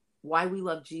why we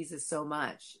love Jesus so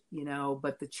much,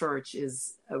 but the church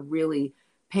is a really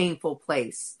painful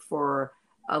place for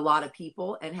a lot of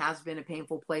people and has been a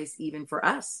painful place even for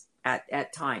us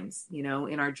at times,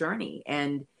 in our journey.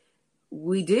 And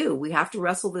we have to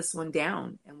wrestle this one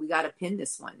down, and we got to pin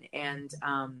this one. And,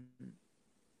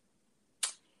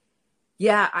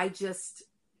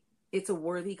 it's a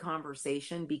worthy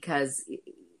conversation because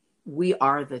we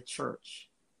are the church.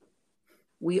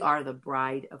 We are the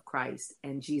bride of Christ,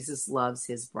 and Jesus loves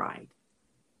his bride.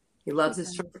 He loves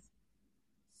his church.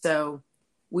 So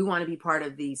we want to be part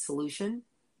of the solution,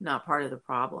 not part of the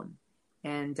problem.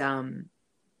 And,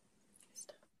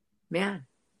 man,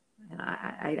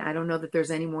 I don't know that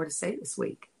there's any more to say this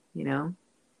week,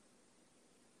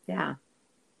 Yeah.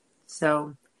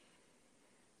 So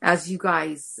as you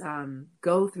guys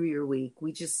go through your week,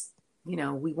 we just, we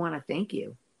want to thank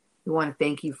you. We want to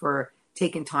thank you for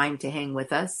taking time to hang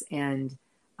with us. And,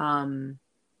 I'm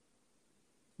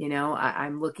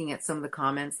looking at some of the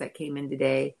comments that came in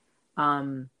today.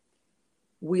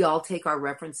 We all take our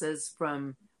references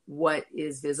from what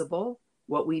is visible.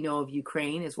 What we know of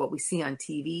Ukraine is what we see on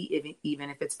TV, even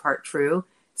if it's part true.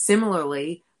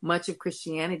 Similarly, much of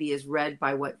Christianity is read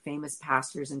by what famous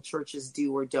pastors and churches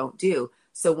do or don't do.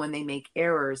 So when they make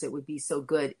errors, it would be so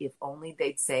good if only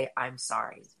they'd say, I'm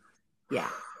sorry. Yeah.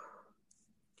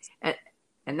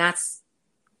 And that's,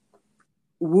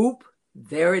 whoop,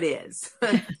 there it is.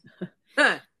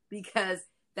 Because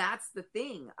that's the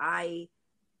thing.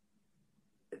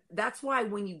 That's why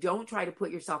when you don't try to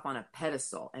put yourself on a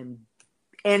pedestal and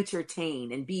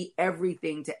entertain and be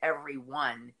everything to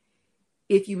everyone,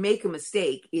 if you make a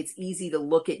mistake, it's easy to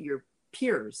look at your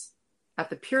peers, at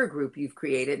the peer group you've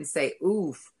created, and say,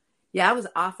 oof, yeah, I was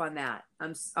off on that.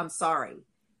 I'm sorry.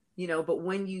 But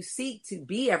when you seek to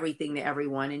be everything to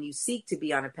everyone, and you seek to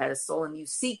be on a pedestal, and you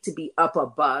seek to be up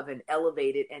above and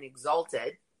elevated and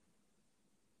exalted,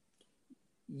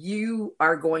 you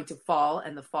are going to fall,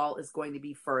 and the fall is going to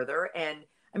be further. And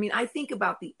I mean, I think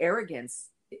about the arrogance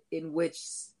in which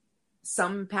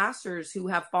some pastors who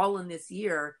have fallen this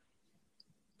year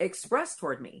expressed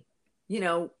toward me,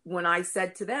 when I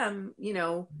said to them,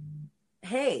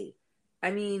 hey, I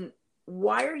mean,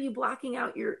 why are you blocking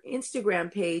out your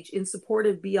Instagram page in support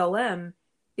of BLM?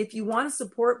 If you want to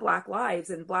support Black lives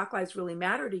and Black lives really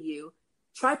matter to you,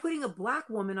 try putting a Black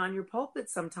woman on your pulpit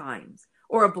sometimes,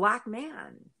 or a Black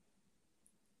man.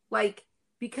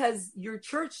 Because your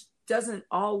church doesn't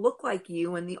all look like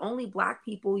you, and the only Black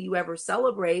people you ever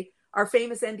celebrate are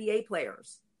famous NBA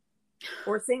players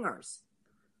or singers.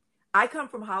 I come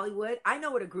from Hollywood. I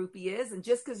know what a groupie is. And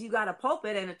just because you got a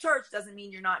pulpit and a church doesn't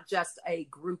mean you're not just a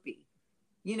groupie,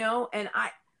 And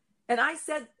I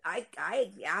said, I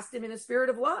asked him in a spirit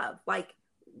of love,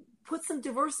 put some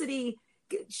diversity,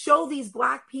 show these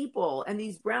Black people and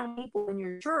these brown people in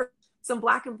your church, some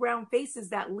Black and brown faces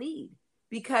that lead,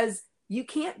 because you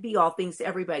can't be all things to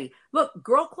everybody. Look,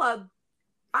 Girl Club,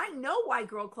 I know why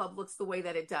Girl Club looks the way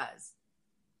that it does.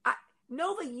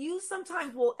 Nova, you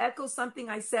sometimes will echo something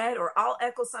I said, or I'll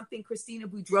echo something Christina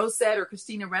Boudreau said, or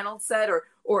Christina Reynolds said,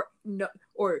 or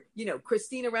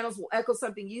Christina Reynolds will echo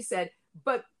something you said.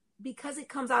 But because it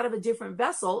comes out of a different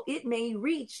vessel, it may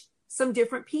reach some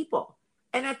different people.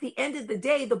 And at the end of the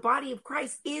day, the body of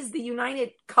Christ is the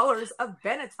united colors of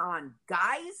Benetton,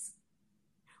 guys.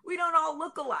 We don't all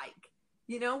look alike.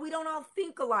 We don't all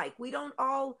think alike. We don't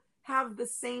all have the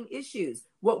same issues.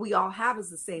 What we all have is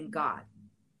the same God.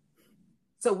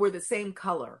 So we're the same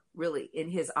color, really, in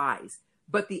his eyes.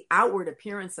 But the outward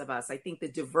appearance of us, I think the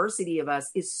diversity of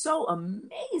us is so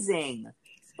amazing.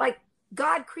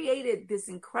 God created this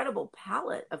incredible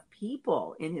palette of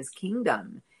people in his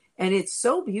kingdom. And it's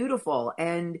so beautiful.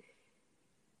 And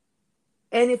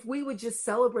if we would just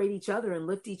celebrate each other and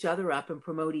lift each other up and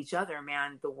promote each other,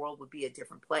 man, the world would be a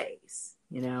different place,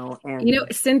 And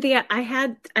Cynthia,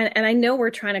 I know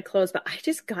we're trying to close, but I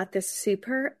just got this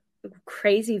super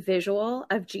crazy visual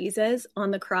of Jesus on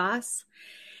the cross.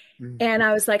 And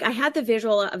I was like, I had the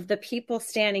visual of the people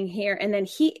standing here, and then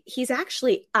he's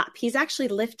actually up. He's actually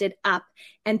lifted up,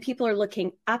 and people are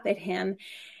looking up at him.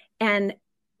 And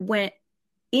when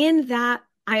in that,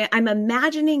 I'm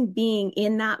imagining being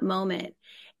in that moment,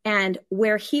 and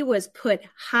where he was put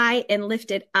high and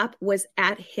lifted up was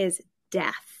at his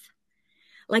death.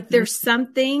 Like there's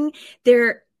something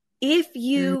there. If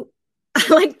you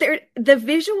like there, the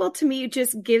visual to me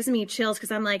just gives me chills,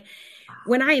 because I'm like,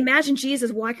 when I imagine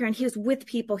Jesus walking around, he was with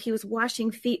people, he was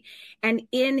washing feet, and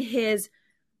in his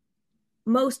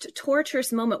most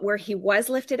torturous moment where he was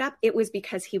lifted up, it was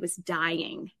because he was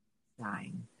dying.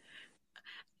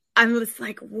 I was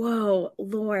like, whoa,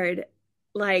 Lord,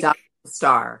 like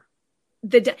star.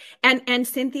 And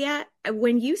Cynthia,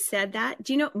 when you said that,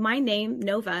 do you know my name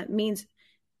Nova means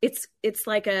it's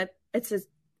like it's a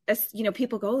you know,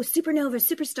 people go, oh, supernova,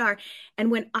 superstar.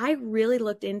 And when I really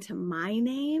looked into my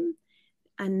name,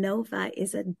 a nova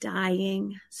is a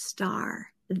dying star.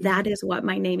 That is what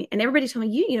my name is. And everybody told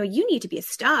me, you know, you need to be a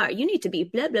star. You need to be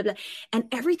blah, blah, blah. And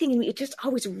everything in me, it just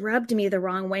always rubbed me the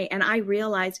wrong way. And I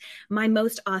realized my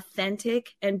most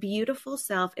authentic and beautiful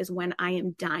self is when I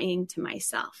am dying to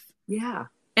myself. Yeah.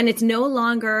 And it's no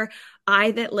longer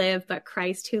I that live, but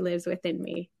Christ who lives within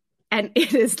me. And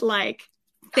it is like,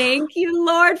 thank you,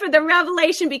 Lord, for the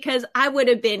revelation, because I would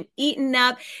have been eaten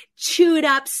up, chewed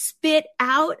up, spit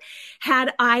out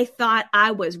had I thought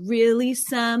I was really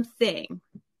something.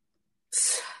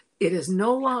 It is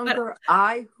no longer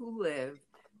I who live,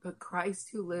 but Christ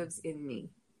who lives in me.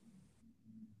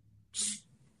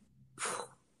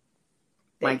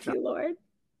 Thank you, Lord.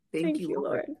 Thank you,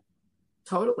 Lord.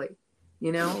 Totally.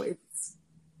 You know, it's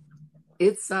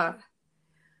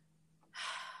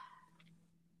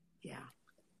yeah.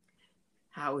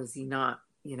 How is he not,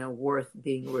 you know, worth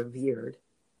being revered,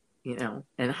 you know,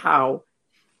 and how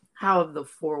have the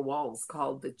four walls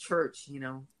called the church, you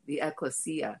know, the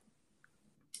ecclesia,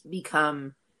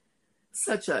 become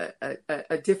such a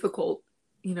difficult,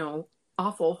 you know,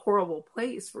 awful, horrible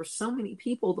place for so many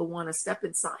people to want to step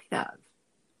inside of.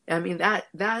 I mean, that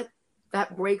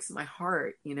breaks my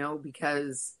heart, you know,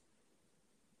 because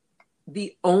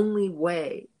the only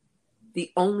way,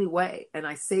 and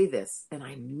I say this, and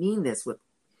I mean this with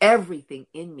everything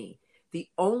in me, the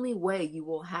only way you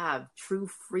will have true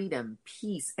freedom,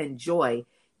 peace, and joy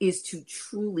is to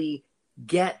truly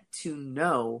get to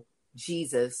know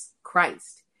Jesus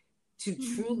Christ, to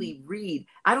truly read.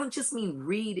 I don't just mean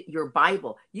read your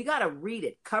Bible. You got to read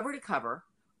it cover to cover,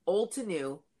 old to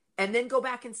new, and then go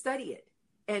back and study it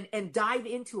and dive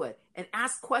into it and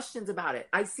ask questions about it.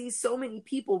 I see so many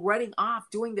people running off,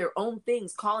 doing their own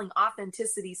things, calling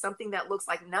authenticity something that looks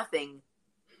like nothing,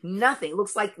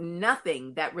 looks like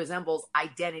nothing that resembles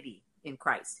identity in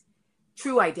Christ,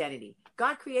 true identity.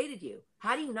 God created you.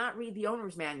 How do you not read the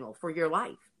owner's manual for your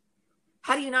life?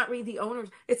 How do you not read the owner's?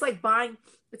 It's like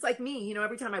me, you know,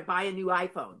 every time I buy a new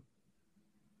iPhone.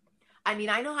 I mean,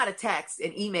 I know how to text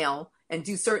and email and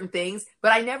do certain things,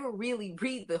 but I never really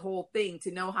read the whole thing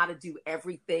to know how to do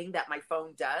everything that my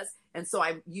phone does. And so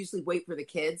I usually wait for the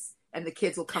kids, and the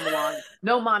kids will come along.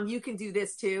 No, Mom, you can do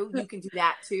this too. You can do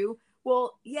that too.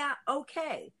 Well, yeah,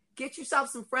 okay. Get yourself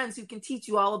some friends who can teach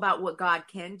you all about what God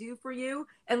can do for you,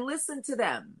 and listen to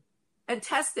them and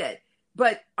test it.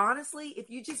 But honestly, if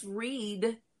you just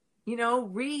read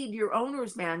your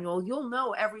owner's manual, you'll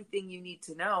know everything you need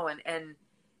to know.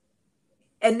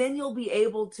 And then you'll be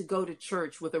able to go to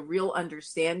church with a real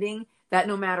understanding that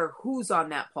no matter who's on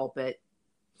that pulpit,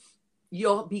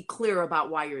 you'll be clear about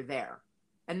why you're there.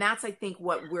 And that's, I think,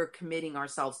 what we're committing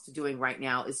ourselves to doing right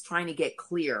now, is trying to get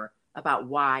clear about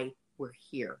why we're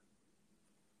here.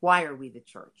 Why are we the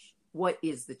church? What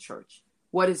is the church?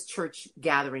 What does church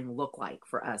gathering look like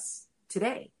for us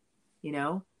today? You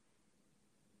know?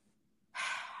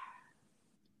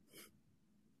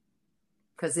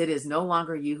 Because it is no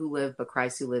longer you who live, but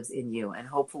Christ who lives in you. And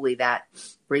hopefully that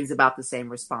brings about the same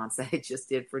response that it just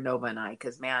did for Nova and I.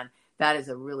 Because, man, that is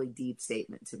a really deep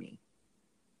statement to me.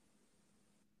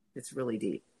 It's really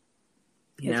deep.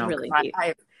 You know, really deep.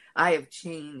 I have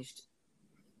changed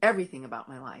everything about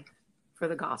my life for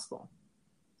the gospel.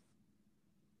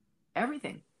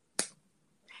 Everything.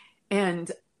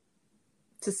 And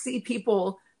to see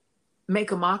people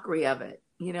make a mockery of it,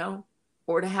 you know,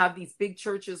 or to have these big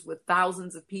churches with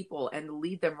thousands of people and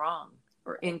lead them wrong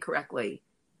or incorrectly.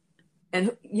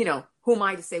 And, you know, who am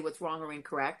I to say what's wrong or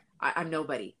incorrect? I'm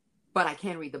nobody, but I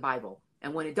can read the Bible.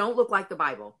 And when it don't look like the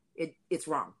Bible, it's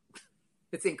wrong.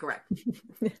 It's incorrect.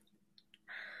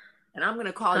 And I'm going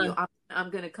to call you, I'm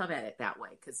going to come at it that way.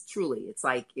 Because truly, it's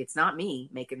like, it's not me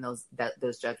making those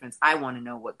judgments. I want to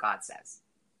know what God says.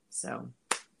 So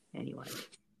anyway.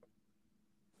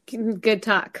 Good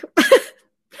talk.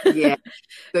 Yeah.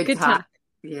 Good talk. talk.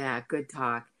 Yeah. Good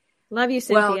talk. Love you,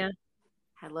 Cynthia. Well,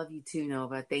 I love you too,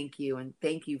 Nova. Thank you. And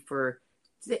thank you for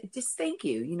just thank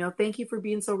you. Thank you for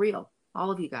being so real.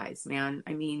 All of you guys, man.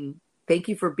 I mean, thank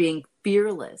you for being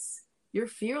fearless. You're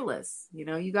fearless.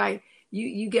 You guys,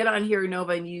 you get on here,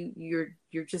 Nova, and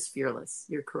you're just fearless.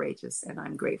 You're courageous. And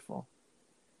I'm grateful.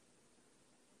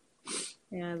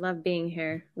 Yeah. I love being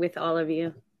here with all of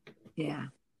you. Yeah.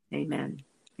 Amen.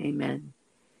 Amen.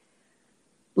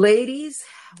 Ladies,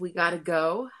 we got to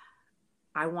go.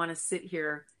 I want to sit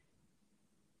here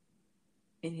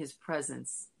in his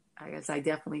presence. I guess I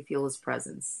definitely feel his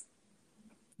presence,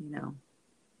 and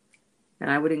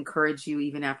I would encourage you,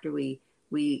 even after we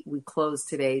close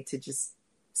today, to just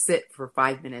sit for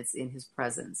 5 minutes in his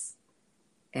presence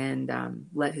and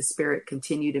let his spirit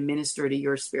continue to minister to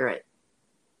your spirit.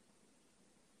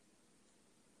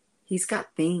 He's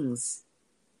got things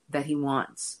that he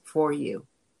wants for you,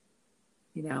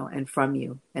 and from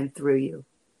you and through you.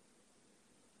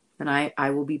 And I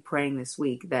will be praying this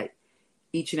week that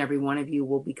each and every one of you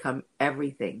will become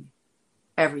everything.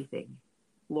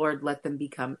 Lord, let them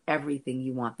become everything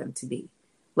you want them to be.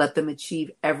 Let them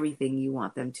achieve everything you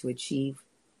want them to achieve.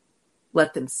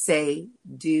 Let them say,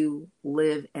 do,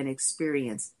 live, and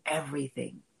experience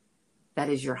everything that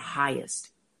is your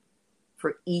highest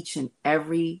for each and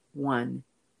every one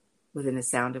within the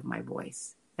sound of my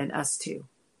voice, and us too,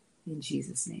 in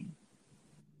Jesus' name.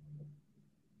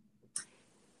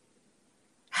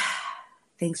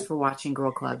 Thanks for watching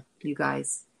Girl Club, you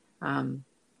guys.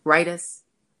 Write us,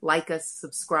 like us,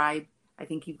 subscribe. I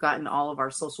think you've gotten all of our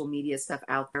social media stuff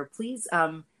out there. Please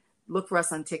look for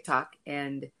us on TikTok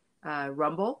and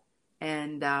Rumble.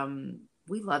 And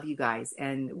we love you guys.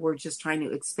 And we're just trying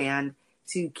to expand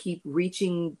to keep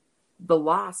reaching the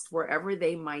lost wherever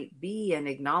they might be, and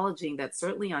acknowledging that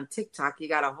certainly on TikTok, you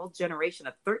got a whole generation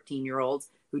of 13-year-olds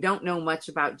who don't know much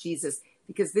about Jesus,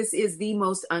 because this is the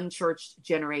most unchurched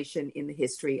generation in the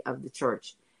history of the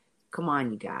church. Come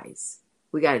on, you guys.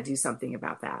 We got to do something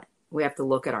about that. We have to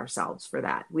look at ourselves for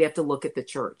that. We have to look at the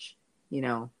church,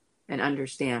 and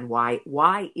understand why.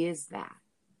 Why is that?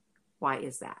 Why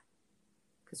is that?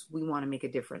 Because we want to make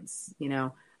a difference.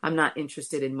 I'm not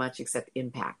interested in much except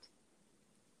impact.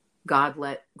 God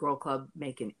let Girl Club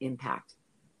make an impact.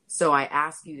 So I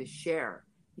ask you to share,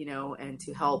 and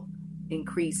to help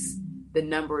increase the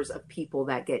numbers of people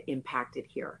that get impacted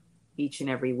here each and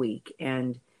every week.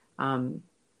 And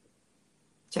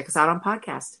check us out on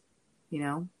podcast,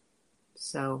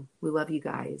 So we love you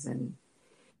guys. And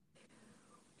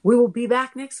we will be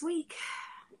back next week.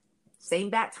 Same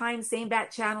bat time, same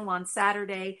bat channel on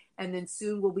Saturday. And then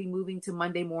soon we'll be moving to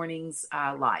Monday mornings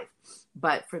live.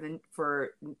 But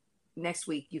for next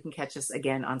week, you can catch us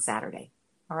again on Saturday.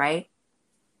 All right?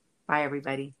 Bye,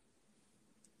 everybody.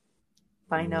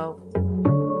 Bye, No.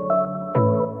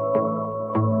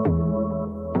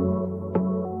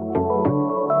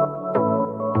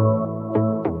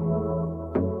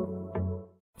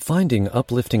 Finding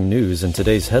uplifting news in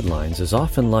today's headlines is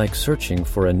often like searching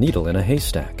for a needle in a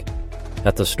haystack.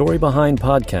 At the Story Behind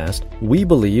podcast, we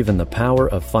believe in the power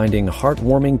of finding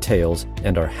heartwarming tales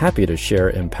and are happy to share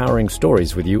empowering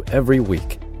stories with you every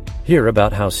week. Hear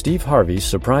about how Steve Harvey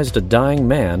surprised a dying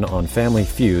man on Family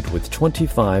Feud with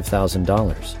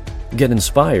 $25,000. Get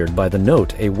inspired by the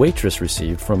note a waitress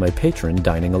received from a patron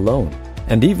dining alone.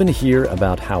 And even hear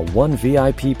about how one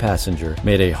VIP passenger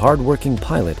made a hardworking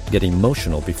pilot get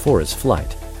emotional before his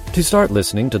flight. To start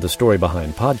listening to the Story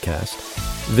Behind podcast,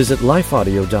 visit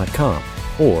lifeaudio.com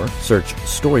or search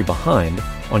Story Behind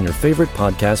on your favorite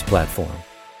podcast platform.